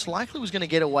he most likely was going to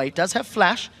get away. Does have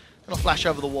flash, and he'll flash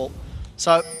over the wall.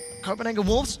 So, Copenhagen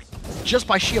Wolves, just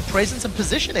by sheer presence and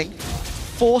positioning,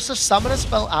 force a summoner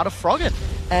spell out of Froggen.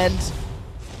 And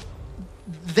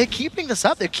they're keeping this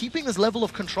up. They're keeping this level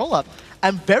of control up.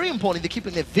 And very importantly, they're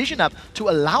keeping their vision up to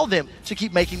allow them to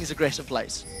keep making these aggressive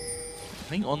plays.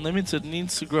 I think Unlimited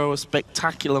needs to grow a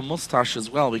spectacular mustache as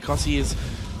well, because he is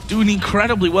doing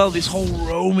incredibly well. This whole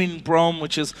roaming Brom,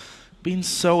 which has been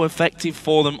so effective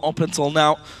for them up until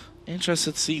now.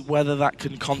 Interested to see whether that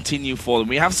can continue for them.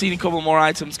 We have seen a couple more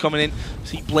items coming in.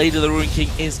 See, Blade of the Ruin King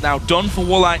is now done for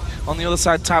Woolite. On the other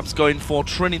side, Tabzz going for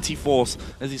Trinity Force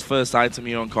as his first item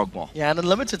here on Cogmore. Yeah, and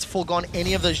Unlimited's foregone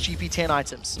any of those GP10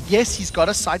 items. Yes, he's got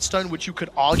a Sightstone, which you could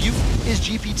argue is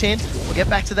GP10. We'll get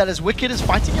back to that as Wickd is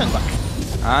fighting YoungBuck.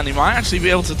 And he might actually be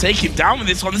able to take him down with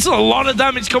this one. This is a lot of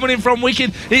damage coming in from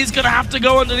Wickd. He's going to have to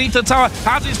go underneath the tower.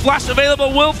 Has his flash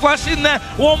available, will flash in there.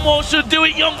 One more should do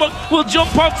it. YoungBuck will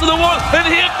jump onto the wall.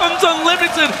 And here comes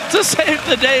Unlimited to save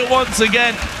the day once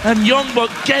again. And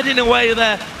YoungBuck getting away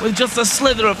there with just a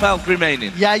slither of health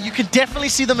remaining. Yeah, you can definitely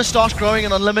see the moustache growing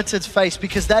in Unlimited's face,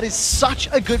 because that is such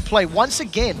a good play. Once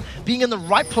again, being in the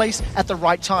right place at the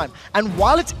right time. And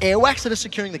while it's Airwaks that are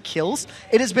securing the kills,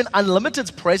 it has been Unlimited's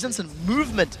presence and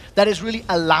movement that has really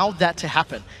allowed that to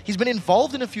happen. He's been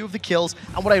involved in a few of the kills,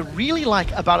 and what I really like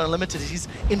about Unlimited is he's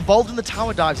involved in the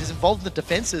tower dives, he's involved in the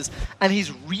defenses, and he's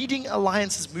reading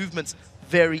Alliance's movements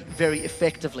very, very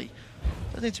effectively.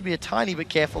 Does need to be a tiny bit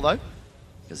careful though,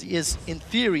 because he is, in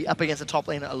theory, up against the top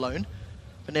laner alone.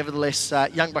 But nevertheless,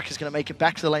 YoungBuck is going to make it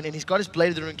back to the lane, and he's got his Blade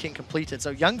of the Ruin King completed.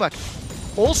 So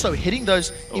YoungBuck also hitting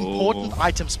those important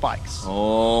item spikes.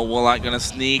 Oh, Woolite going to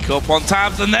sneak up on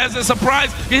Tabzz, and there's a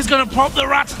surprise. He's going to pop the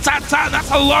rat-a-tat-tat, and that's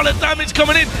a lot of damage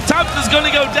coming in. Tabzz is going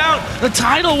to go down. The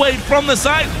tidal wave from the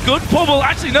side. Good bubble.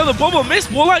 Actually, no, the bubble missed.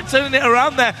 Woolite turning it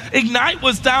around there. Ignite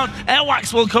was down.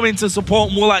 Airwaks will come in to support,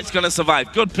 and Woolite's going to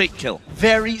survive. Good pick kill.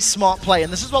 Very smart play,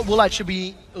 and this is what Woolite should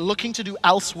be looking to do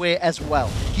elsewhere as well.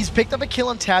 He's picked up a kill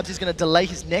on Tabzz. He's going to delay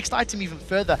his next item even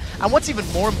further. And what's even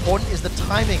more important is the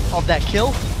timing of that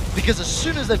kill, because as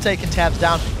soon as they've taken Tabzz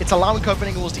down, it's allowing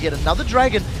Copenhagen Wolves to get another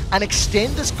dragon and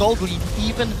extend this gold lead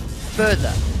even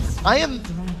further. I am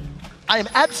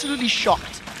absolutely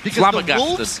shocked, because the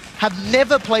Wolves have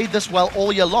never played this well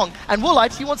all year long. And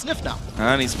Woolite, he wants Nyph now.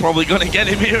 And he's probably going to get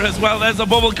him here as well. There's a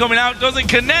bubble coming out, doesn't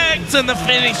connect, and the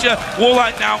finisher.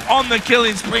 Woolite now on the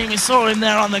killing spree. We saw him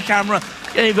there on the camera.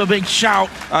 Gave a big shout,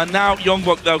 and now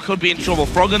YoungBuck, though, could be in trouble.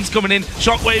 Froggen's coming in.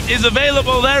 Shockwave is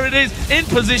available. There it is, in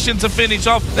position to finish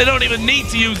off. They don't even need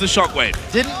to use the Shockwave.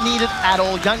 Didn't need it at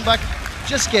all. YoungBuck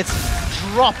just gets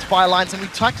dropped by Alliance, and we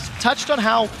touched on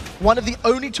how one of the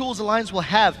only tools Alliance will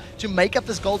have to make up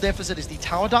this gold deficit is the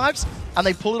tower dives, and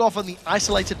they pull it off on the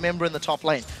isolated member in the top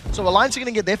lane. So Alliance are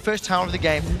going to get their first tower of the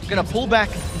game, going to pull back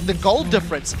the gold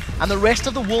difference, and the rest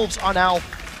of the Wolves are now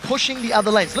pushing the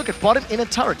other lanes. Look at bottom inner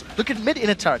turret. Look at mid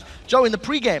inner turret. Joe, in the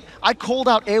pregame, I called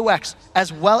out Airwaks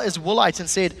as well as Woolite and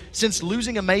said, since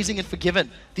losing Amazing and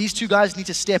Forgiven, these two guys need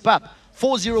to step up.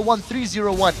 4-0-1,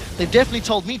 3-0-1. They've definitely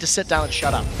told me to sit down and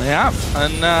shut up. They have,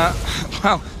 and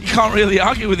well, you can't really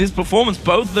argue with his performance.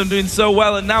 Both of them doing so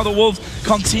well, and now the Wolves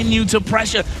continue to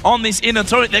pressure on this inner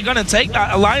turret. They're going to take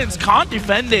that. Alliance can't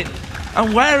defend it.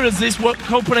 And where has this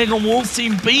Copenhagen Wolves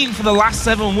team been for the last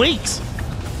 7 weeks?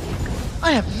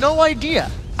 I have no idea.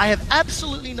 I have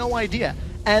absolutely no idea.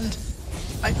 And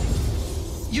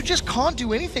you just can't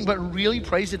do anything but really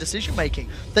praise the decision making.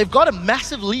 They've got a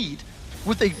massive lead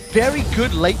with a very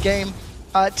good late game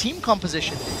team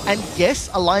composition. And yes,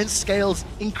 Alliance scales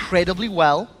incredibly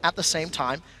well at the same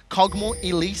time. Kog'Maw,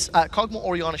 Ilyas, Kog'Maw,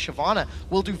 Orianna, Shyvana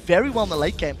will do very well in the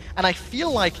late game. And I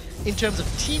feel like in terms of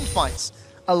team fights,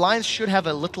 Alliance should have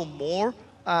a little more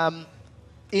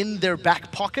in their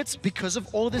back pockets because of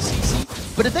all of this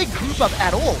CC. But if they group up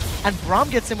at all, and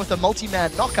Braum gets in with a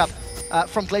multi-man knockup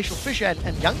from Glacial Fisher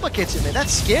and YoungBuck gets in there,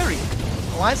 that's scary.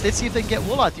 Alliance, let's see if they can get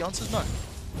Woolite. The answer's no.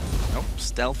 Nope,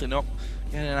 stealthing up,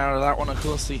 getting out of that one. Of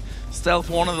course, the stealth,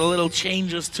 one of the little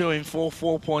changes to him for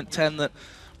 4.10 that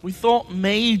we thought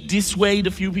may dissuade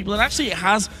a few people, and actually it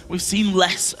has. We've seen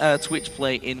less Twitch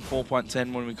play in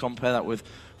 4.10 when we compare that with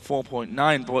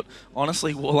 4.9, but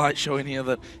honestly, Woolite showing here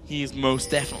that he is most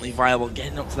definitely viable,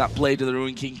 getting up to that Blade of the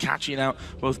Ruin King, catching out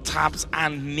both Tabzz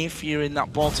and Nyph here in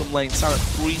that bottom lane. Sat at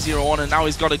 3-0-1, and now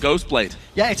he's got a Ghost Blade.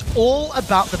 Yeah, it's all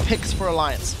about the picks for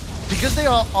Alliance. Because they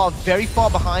are very far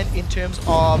behind in terms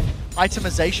of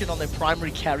itemization on their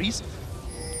primary carries,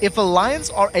 if Alliance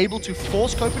are able to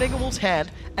force Copenhagen Wolves'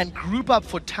 hand and group up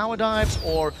for tower dives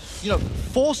or,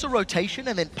 force a rotation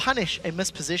and then punish a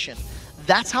misposition,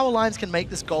 that's how Alliance can make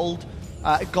this gold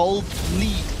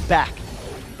lead back.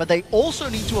 But they also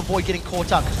need to avoid getting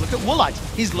caught up, because look at Woolite.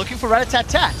 He's looking for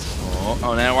rat-a-tat-tat. Oh,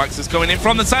 Airwaks is coming in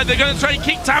from the side. They're going to try and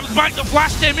kick Tabzz back. The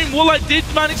flash came in. Woolite did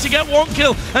manage to get 1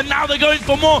 kill, and now they're going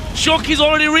for more. Shoki's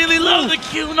already really low. The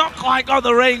Q not quite got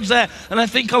the range there, and I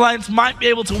think Alliance might be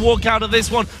able to walk out of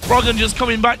this one. Froggen just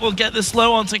coming back will get the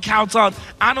slow onto cowTard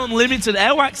and Unlimited.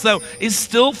 Airwaks, though, is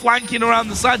still flanking around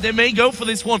the side. They may go for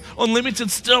this one.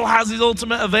 Unlimited still has his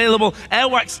ultimate available.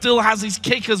 Airwaks still has his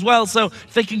kick as well, so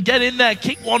if they can get in there,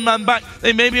 kick one man back,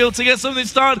 they may be able to get something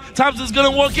started. Tabzz is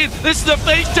going to walk in. This is a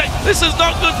face check. This is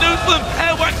not good news for them.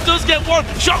 Airwaks does get one.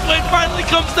 Shockwave finally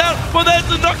comes down, but there's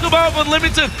the knock out of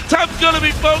Unlimited. Tabzz going to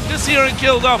be focused here and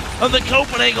killed off, and the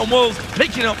Copenhagen Wolves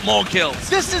picking up more kills.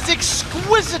 This is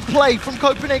exquisite play from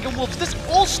Copenhagen Wolves. This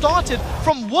all started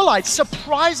from Woolite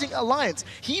surprising Alliance.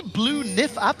 He blew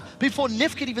Nyph up before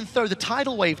Nyph could even throw the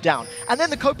tidal wave down. And then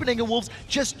the Copenhagen Wolves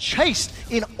just chased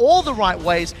in all the right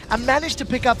ways and managed to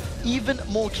pick up even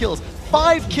more kills.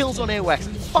 5 kills on Airwaks,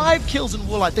 5 kills in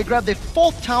Woolite. They grabbed their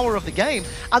 4th tower of the game,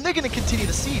 and they're going to continue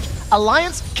the siege.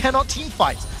 Alliance cannot team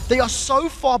fight. They are so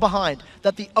far behind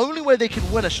that the only way they can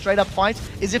win a straight-up fight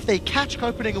is if they catch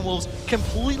Copenhagen Wolves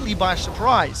completely by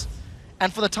surprise.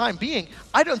 And for the time being,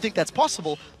 I don't think that's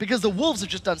possible, because the Wolves have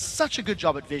just done such a good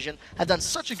job at vision, have done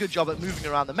such a good job at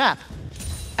moving around the map,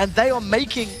 and they are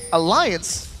making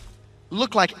Alliance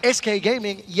look like SK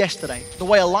Gaming yesterday. The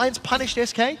way Alliance punished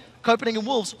SK, Copenhagen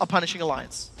Wolves are punishing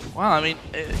Alliance. Well, I mean,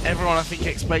 everyone, I think,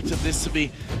 expected this to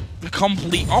be the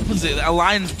complete opposite.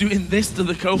 Alliance doing this to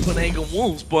the Copenhagen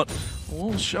Wolves, but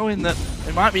Wolves showing that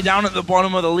they might be down at the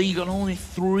bottom of the league on only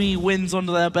 3 wins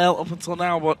under their belt up until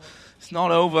now, but it's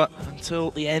not over until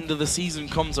the end of the season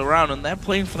comes around, and they're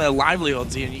playing for their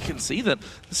livelihoods here, and you can see that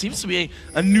there seems to be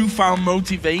a newfound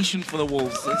motivation for the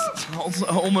Wolves. It's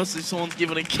almost as if someone's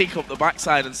given a kick up the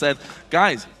backside and said,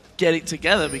 guys, get it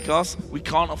together, because we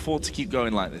can't afford to keep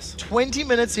going like this. 20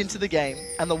 minutes into the game,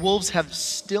 and the Wolves have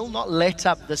still not let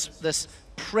up this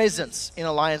presence in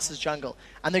Alliance's jungle,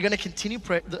 and they're going to continue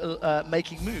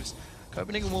making moves.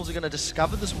 Copenhagen Wolves are going to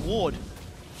discover this ward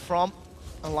from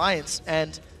Alliance,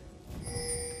 and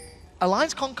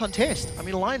Alliance can't contest. I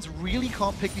mean, Alliance really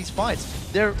can't pick these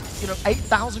fights. They're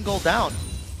 8,000 gold down,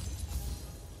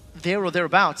 there or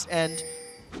thereabouts, and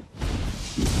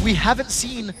we haven't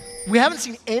seen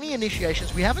any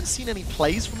initiations. We haven't seen any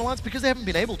plays from Alliance because they haven't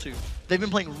been able to. They've been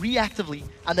playing reactively,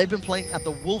 and they've been playing at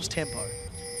the Wolves' tempo.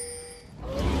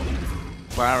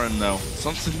 Baron, though,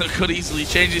 something that could easily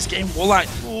change this game. Woolite,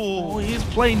 oh, he's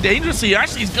playing dangerously.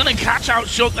 Actually, he's going to catch out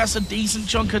Shook. That's a decent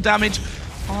chunk of damage.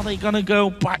 Are they going to go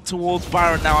back towards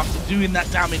Baron now after doing that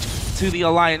damage to the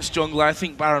Alliance jungler? I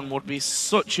think Baron would be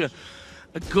such a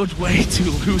good way to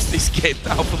lose this game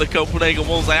now for the Copenhagen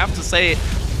Wolves. I have to say it.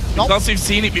 because we've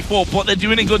seen it before, but they're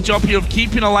doing a good job here of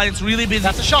keeping Alliance really busy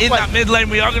in that mid lane.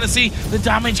 We are going to see the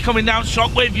damage coming down.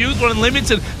 Shockwave used on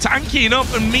Unlimited, tanking up,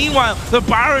 and meanwhile, the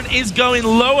Baron is going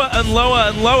lower and lower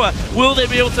and lower. Will they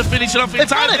be able to finish it off in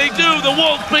time? They do. The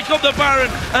Wolves pick up the Baron,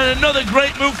 and another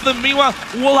great move for them. Meanwhile,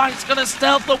 Woolite's going to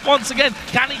stealth up once again.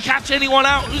 Can he catch anyone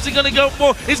out? Who's he going to go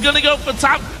for? He's going to go for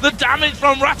Tabzz. The damage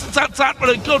from Rat-a-tat-tat, but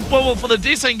a good bubble for the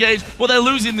disengage, but they're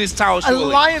losing this tower, surely.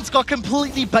 Alliance got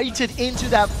completely baited into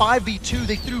that 5v2.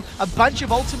 They threw a bunch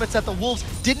of ultimates at the Wolves,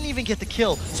 didn't even get the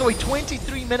kill. So a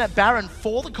 23-minute Baron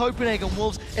for the Copenhagen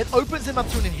Wolves. It opens them up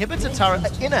to an inhibitor turret,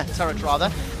 an inner turret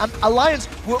rather. And Alliance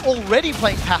were already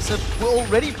playing passive, were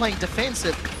already playing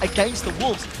defensive against the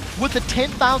Wolves. With the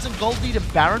 10,000 gold lead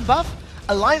and Baron buff,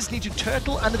 Alliance need to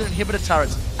turtle under the inhibitor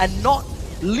turrets and not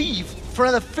leave for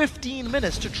another 15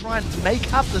 minutes to try and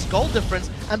make up this goal difference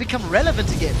and become relevant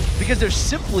again, because they're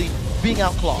simply being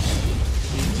outclassed.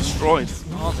 Destroyed,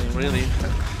 aren't they, really?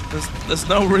 There's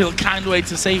no real kind way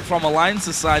to say it from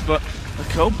Alliance's side, but the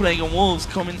Copenhagen Wolves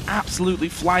coming absolutely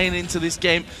flying into this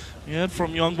game. We heard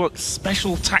from YoungBuck,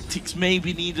 special tactics may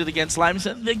be needed against Lime.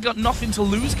 They've got nothing to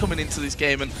lose coming into this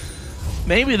game, and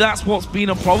maybe that's what's been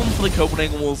a problem for the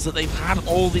Copenhagen Wolves, that they've had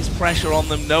all this pressure on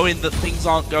them, knowing that things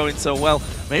aren't going so well.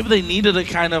 Maybe they needed a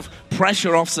kind of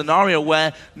pressure-off scenario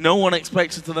where no one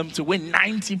expected them to win.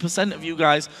 90% of you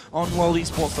guys on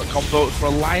worldesports.com voted for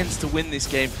Alliance to win this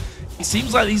game. It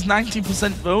seems like these 90%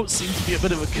 votes seem to be a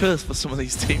bit of a curse for some of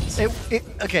these teams.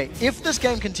 Okay, if this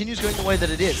game continues going the way that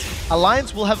it is,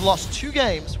 Alliance will have lost 2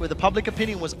 games where the public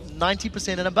opinion was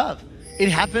 90% and above. It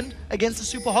happened against the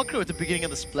Super Hot Crew at the beginning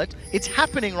of the split. It's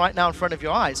happening right now in front of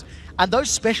your eyes. And those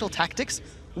special tactics,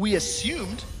 we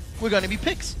assumed were going to be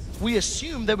picks. We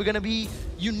assumed they were going to be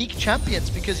unique champions,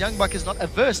 because YoungBuck is not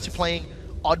averse to playing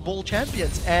oddball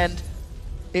champions. And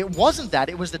it wasn't that.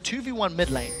 It was the 2v1 mid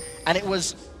lane. And it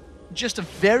was just a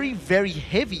very, very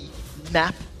heavy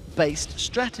map-based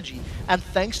strategy. And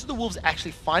thanks to the Wolves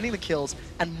actually finding the kills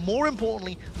and, more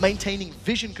importantly, maintaining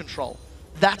vision control,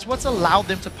 that's what's allowed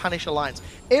them to punish Alliance.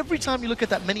 Every time you look at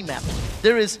that mini-map,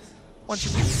 there is 1, 2,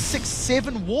 3, 6,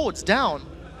 7 wards down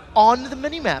on the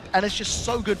mini-map, and it's just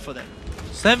so good for them.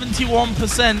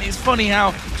 71%. It's funny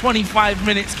how 25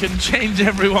 minutes can change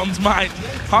everyone's mind.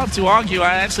 Hard to argue.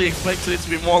 I actually expected it to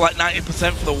be more like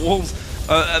 90% for the Wolves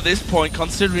at this point,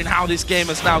 considering how this game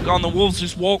has now gone. The Wolves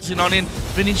just waltzing on in,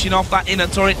 finishing off that inner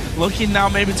turret, looking now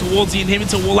maybe towards the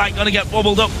inhibitor. Woolite gonna get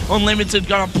bubbled up. Unlimited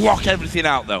gonna block everything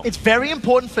out though. It's very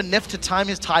important for Nyph to time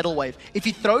his tidal wave. If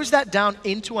he throws that down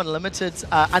into Unlimited's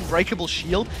unbreakable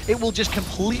shield, it will just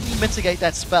completely mitigate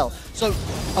that spell. So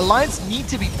Alliance need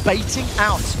to be baiting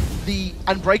out the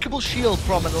unbreakable shield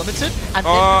from Unlimited, and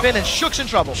then move in, and Shook's in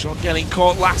trouble. Shook getting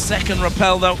caught last second.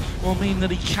 Repel though will mean that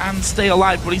he can stay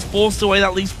alive, but he's forced away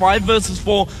that leaves 5 versus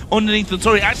 4 underneath the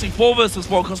turret. Actually 4 versus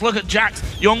 4, because look at Jax.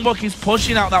 YoungBuck is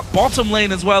pushing out that bottom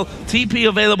lane as well. TP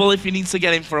available if he needs to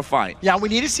get in for a fight. Yeah, we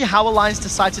need to see how Alliance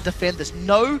decide to defend this.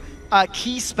 No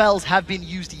key spells have been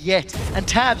used yet, and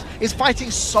Tabzz is fighting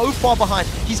so far behind.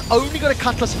 He's only got a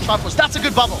Cutlass and Triforce. That's a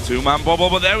good bubble. 2-man bubble,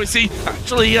 but there we see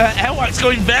actually Airwaks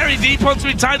going very deep onto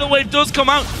it. Tidal Wave does come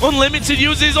out. Unlimited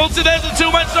uses ulti. There's a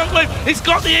 2-man Shockwave. He's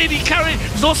got the AD carry.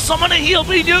 There's no summon a heal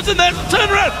being used, and there's a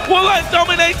turnaround. Woolite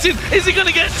dominating. Is he going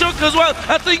to get Shook as well?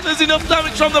 I think there's enough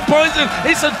damage from the poison.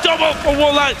 It's a double for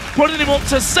Woolite, putting him up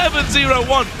to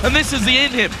 7-0-1, and this is the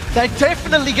inhib. They're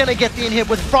definitely going to get the inhib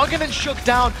with Froggen and Shook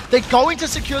down. They're going to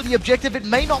secure the objective. It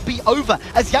may not be over,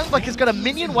 as YoungBuck has got a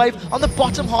minion wave on the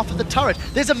bottom half of the turret.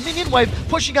 There's a minion wave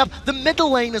pushing up the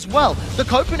middle lane as well. The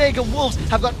Copenhagen Wolves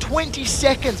have got 20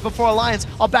 seconds before Alliance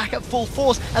are back at full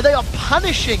force, and they are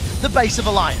punishing the base of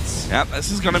Alliance. Yeah,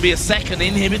 this is going to be a second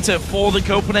inhibitor for the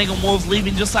Copenhagen Wolves,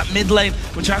 leaving just that mid lane,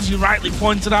 which, as you rightly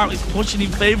pointed out, is pushing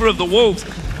in favor of the Wolves.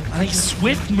 And a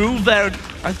swift move there.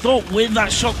 I thought with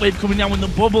that shockwave coming down, when the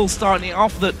bubble starting it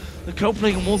off, that the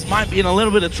Copenhagen Wolves might be in a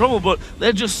little bit of trouble, but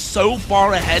they're just so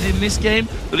far ahead in this game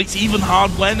that it's even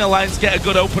hard when Alliance get a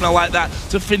good opener like that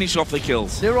to finish off the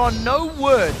kills. There are no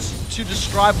words to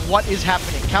describe what is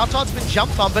happening. cowTard's been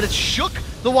jumped on, but it's Shook,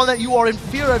 the one that you are in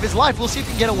fear of his life. We'll see if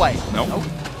he can get away. Nope.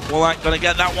 Woolite gonna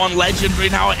get that one. Legendary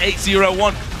now at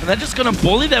 8-0-1, and they're just gonna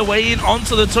bully their way in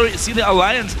onto the turret. You see the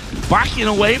Alliance backing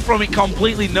away from it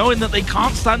completely, knowing that they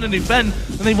can't stand and defend,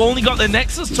 and they've only got the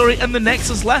Nexus turret and the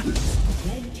Nexus left.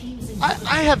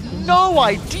 I have no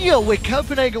idea where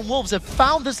Copenhagen Wolves have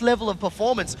found this level of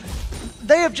performance.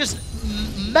 They have just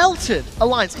melted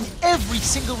Alliance in every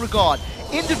single regard.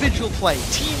 Individual play,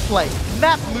 team play,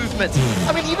 map movement.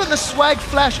 I mean, even the swag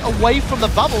flash away from the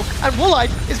bubble, and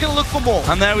Woolite is going to look for more.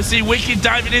 And there we see Wickd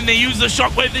diving in. They use the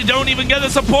shockwave. They don't even get the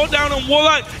support down, and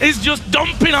Woolite is just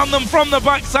dumping on them from the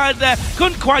backside there.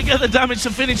 Couldn't quite get the damage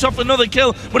to finish off another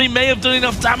kill, but he may have done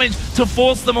enough damage to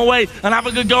force them away and have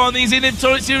a good go on these in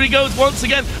turrets. Here he goes once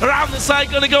again around the side,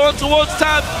 going to go on towards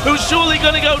Tabzz, who's surely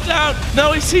going to go down.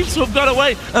 No, he seems to have got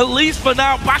away, at least for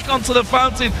now. Back onto the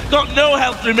fountain, got no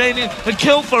health remaining. A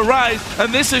kill for Rise,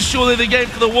 and this is surely the game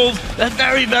for the Wolves. They're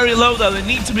very, very low though. They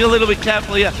need to be a little bit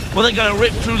careful here. Well, they're going to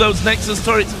rip through those Nexus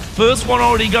turrets. First one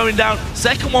already going down,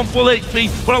 second one full HP,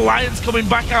 but Alliance coming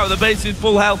back out of the base in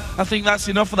full health. I think that's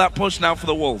enough for that push now for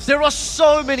the Wolves. There are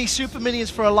so many super minions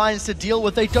for Alliance to deal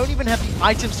with. They don't even have the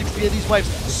items to clear these waves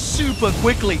super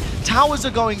quickly. Towers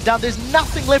are going down. There's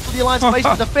nothing left for the Alliance base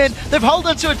to defend. They've held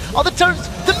onto it. Oh, the turrets,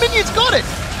 the minions got it.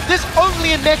 There's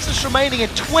only a Nexus remaining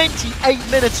at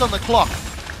 28 minutes on the clock.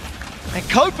 And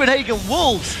Copenhagen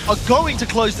Wolves are going to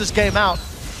close this game out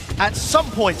at some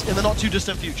point in the not too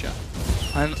distant future.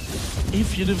 And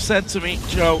if you'd have said to me,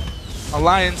 Joe,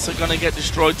 Alliance are going to get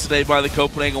destroyed today by the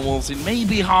Copenhagen Wolves in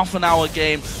maybe half an hour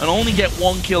game and only get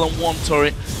one kill and one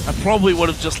turret, I probably would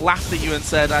have just laughed at you and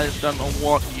said, I don't know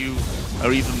what you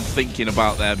are even thinking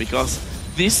about there, because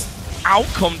this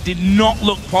outcome did not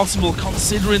look possible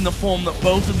considering the form that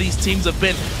both of these teams have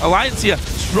been. Alliance here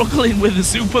struggling with the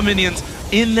super minions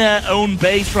in their own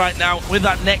base right now with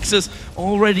that Nexus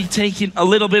already taking a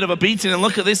little bit of a beating. And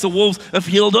look at this, the Wolves have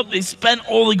healed up. They spent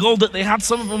all the gold that they had.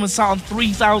 Some of them have sat on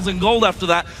 3,000 gold after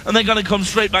that, and they're going to come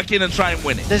straight back in and try and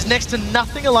win it. There's next to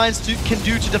nothing Alliance can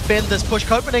do to defend this push.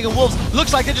 Copenhagen Wolves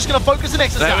looks like they're just going to focus the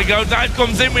Nexus. There we go, dive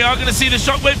comes in. We are going to see the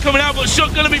shockwave coming out, but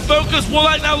Shock going to be focused.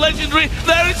 Woolite now legendary.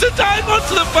 There is a dive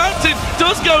onto the fountain.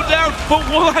 Does go down, but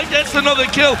Woolite gets another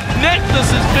kill. Nexus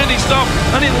is finished off,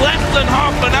 and in less than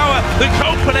half an hour, the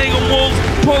Copenhagen Wolves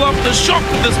pull off the shock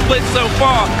of the split so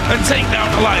far and take down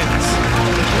Alliance.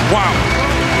 Wow.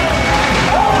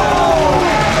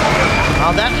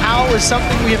 Now that howl is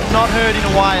something we have not heard in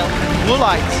a while.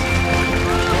 Woolite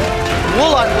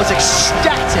was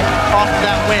ecstatic after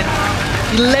that win.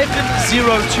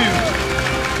 11-0-2.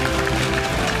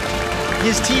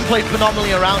 His team played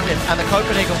phenomenally around him, and the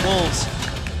Copenhagen Wolves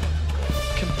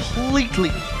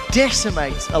completely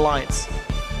decimate Alliance.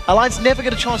 Alliance never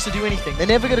get a chance to do anything. They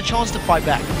never get a chance to fight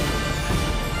back.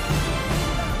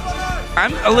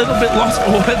 I'm a little bit lost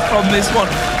for words from this one.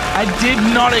 I did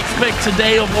not expect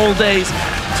today of all days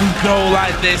to go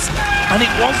like this. And it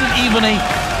wasn't even a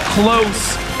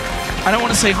close, I don't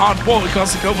want to say hard fought,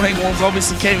 because the Copenhagen Wolves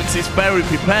obviously came into this very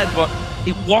prepared, but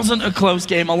it wasn't a close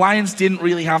game. Alliance didn't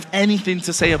really have anything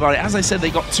to say about it. As I said, they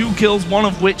got 2 kills, one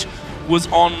of which was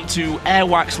on to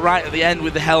Airwaks right at the end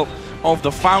with the help of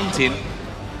the fountain.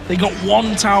 They got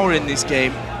 1 tower in this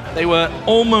game. They were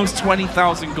almost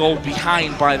 20,000 gold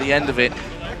behind by the end of it.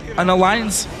 And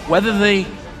Alliance, whether they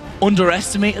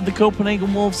underestimated the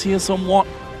Copenhagen Wolves here somewhat,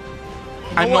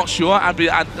 I'm not sure. I'd be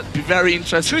very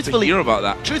interested to hear about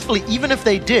that. Truthfully, even if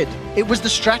they did, it was the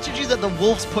strategy that the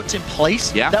Wolves put in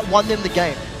place that won them the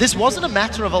game. This wasn't a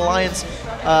matter of Alliance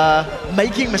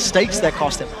making mistakes that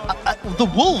cost them. The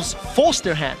Wolves forced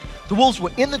their hand. The Wolves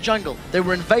were in the jungle, they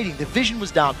were invading, their vision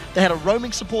was down, they had a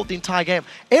roaming support the entire game.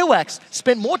 Airwaks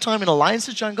spent more time in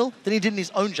Alliance's jungle than he did in his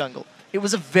own jungle. It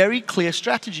was a very clear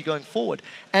strategy going forward.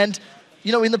 And,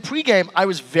 you know, in the pregame, I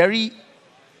was very,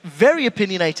 very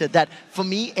opinionated that, for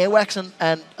me, Airwaks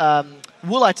and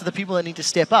Woolite are the people that need to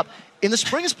step up. In the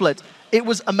spring split, it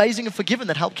was Amazing and Forgiven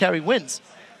that helped carry wins.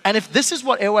 And if this is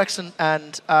what Airwaks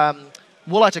and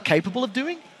Woolite are capable of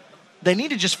doing, they need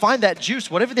to just find that juice,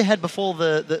 whatever they had before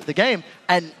the game,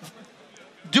 and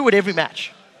do it every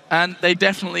match. And they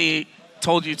definitely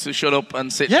told you to shut up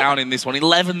and sit down in this one.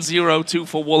 11-0-2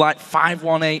 for Woolite,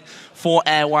 5-1-8 for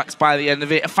Airwaks by the end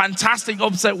of it. A fantastic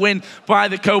upset win by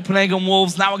the Copenhagen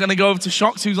Wolves. Now we're going to go over to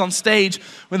Shox, who's on stage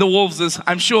with the Wolves, as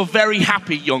I'm sure very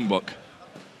happy YoungBuck.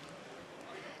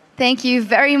 Thank you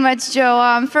very much,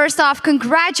 Joe. First off,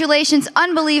 congratulations,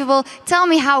 unbelievable. Tell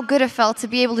me how good it felt to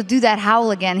be able to do that howl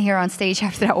again here on stage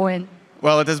after that win.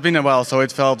 Well, it has been a while, so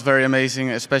it felt very amazing,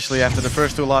 especially after the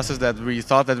first 2 losses that we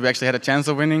thought that we actually had a chance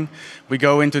of winning. We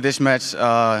go into this match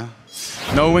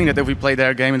knowing that if we play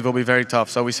their game, it will be very tough.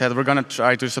 So we said we're going to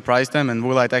try to surprise them, and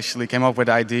Woolite actually came up with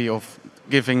the idea of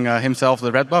giving himself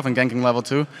the red buff and ganking level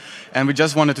 2. And we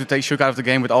just wanted to take Shook out of the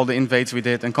game with all the invades we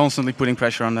did and constantly putting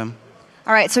pressure on them.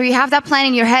 All right, so you have that plan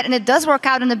in your head, and it does work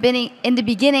out in the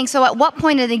beginning. So at what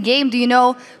point in the game do you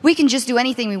know we can just do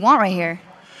anything we want right here?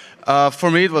 For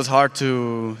me, it was hard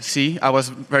to see. I was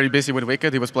very busy with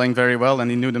Wickd. He was playing very well, and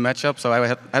he knew the matchup. So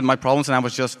I had my problems, and I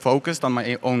was just focused on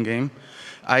my own game.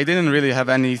 I didn't really have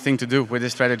anything to do with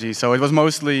this strategy. So it was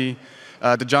mostly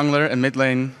the jungler and mid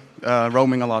lane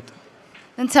roaming a lot.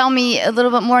 Then tell me a little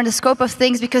bit more on the scope of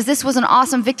things, because this was an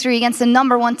awesome victory against the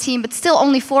 #1 team, but still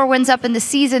only 4 wins up in the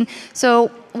season. So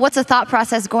what's the thought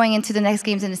process going into the next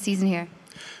games in the season here?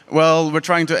 Well, we're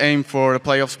trying to aim for a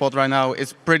playoff spot right now.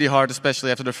 It's pretty hard,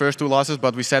 especially after the first 2 losses,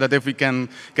 but we said that if we can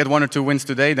get 1 or 2 wins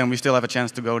today, then we still have a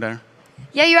chance to go there.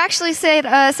 Yeah, you actually said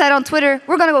on Twitter,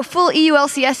 we're going to go full EU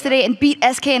LCS today and beat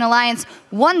SK and Alliance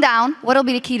 1 down. What'll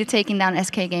be the key to taking down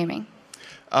SK Gaming?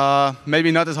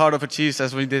 Maybe not as hard of a cheese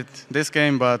as we did this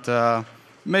game, but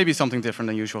maybe something different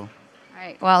than usual. All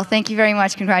right, well, thank you very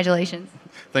much. Congratulations.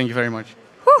 Thank you very much.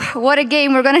 Whew, what a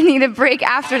game. We're going to need a break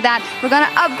after that. We're going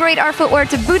to upgrade our footwear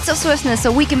to Boots of Swiftness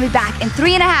so we can be back in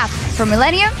 3.5 for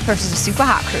Millennium versus the Super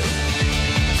Hot Crew.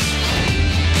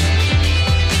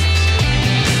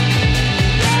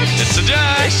 It's a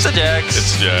Jax. It's a Jax.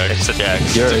 It's a Jax. It's a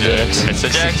Jax. You're a Jax. It's a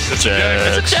Jax. It's a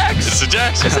Jax. It's a Jax. It's a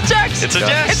Jax. It's a Jax. It's a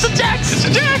Jax. It's a Jax. It's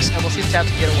a Jax. And we'll see Tabzz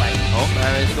get away. Oh,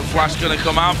 there is the flash going to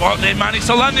come out, but they managed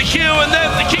to land the Q, and then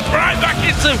the kick right back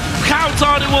into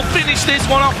cowTard, who will finish this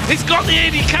one off. He's got the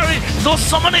AD carry, so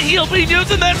summon a heal being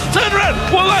used, and then turn around.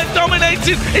 Woolite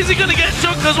dominating. Is he going to get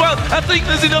chunked as well? I think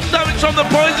there's enough damage from the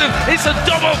poison. It's a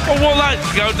double for Woolite.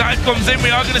 Dive comes in. We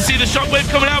are going to see the shockwave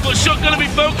coming out, but Shock going to be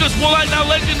focused. Woolite now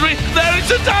legendary. There is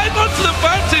a dive onto the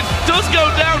fountain. Does go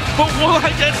down, but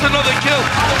Woolite gets another kill.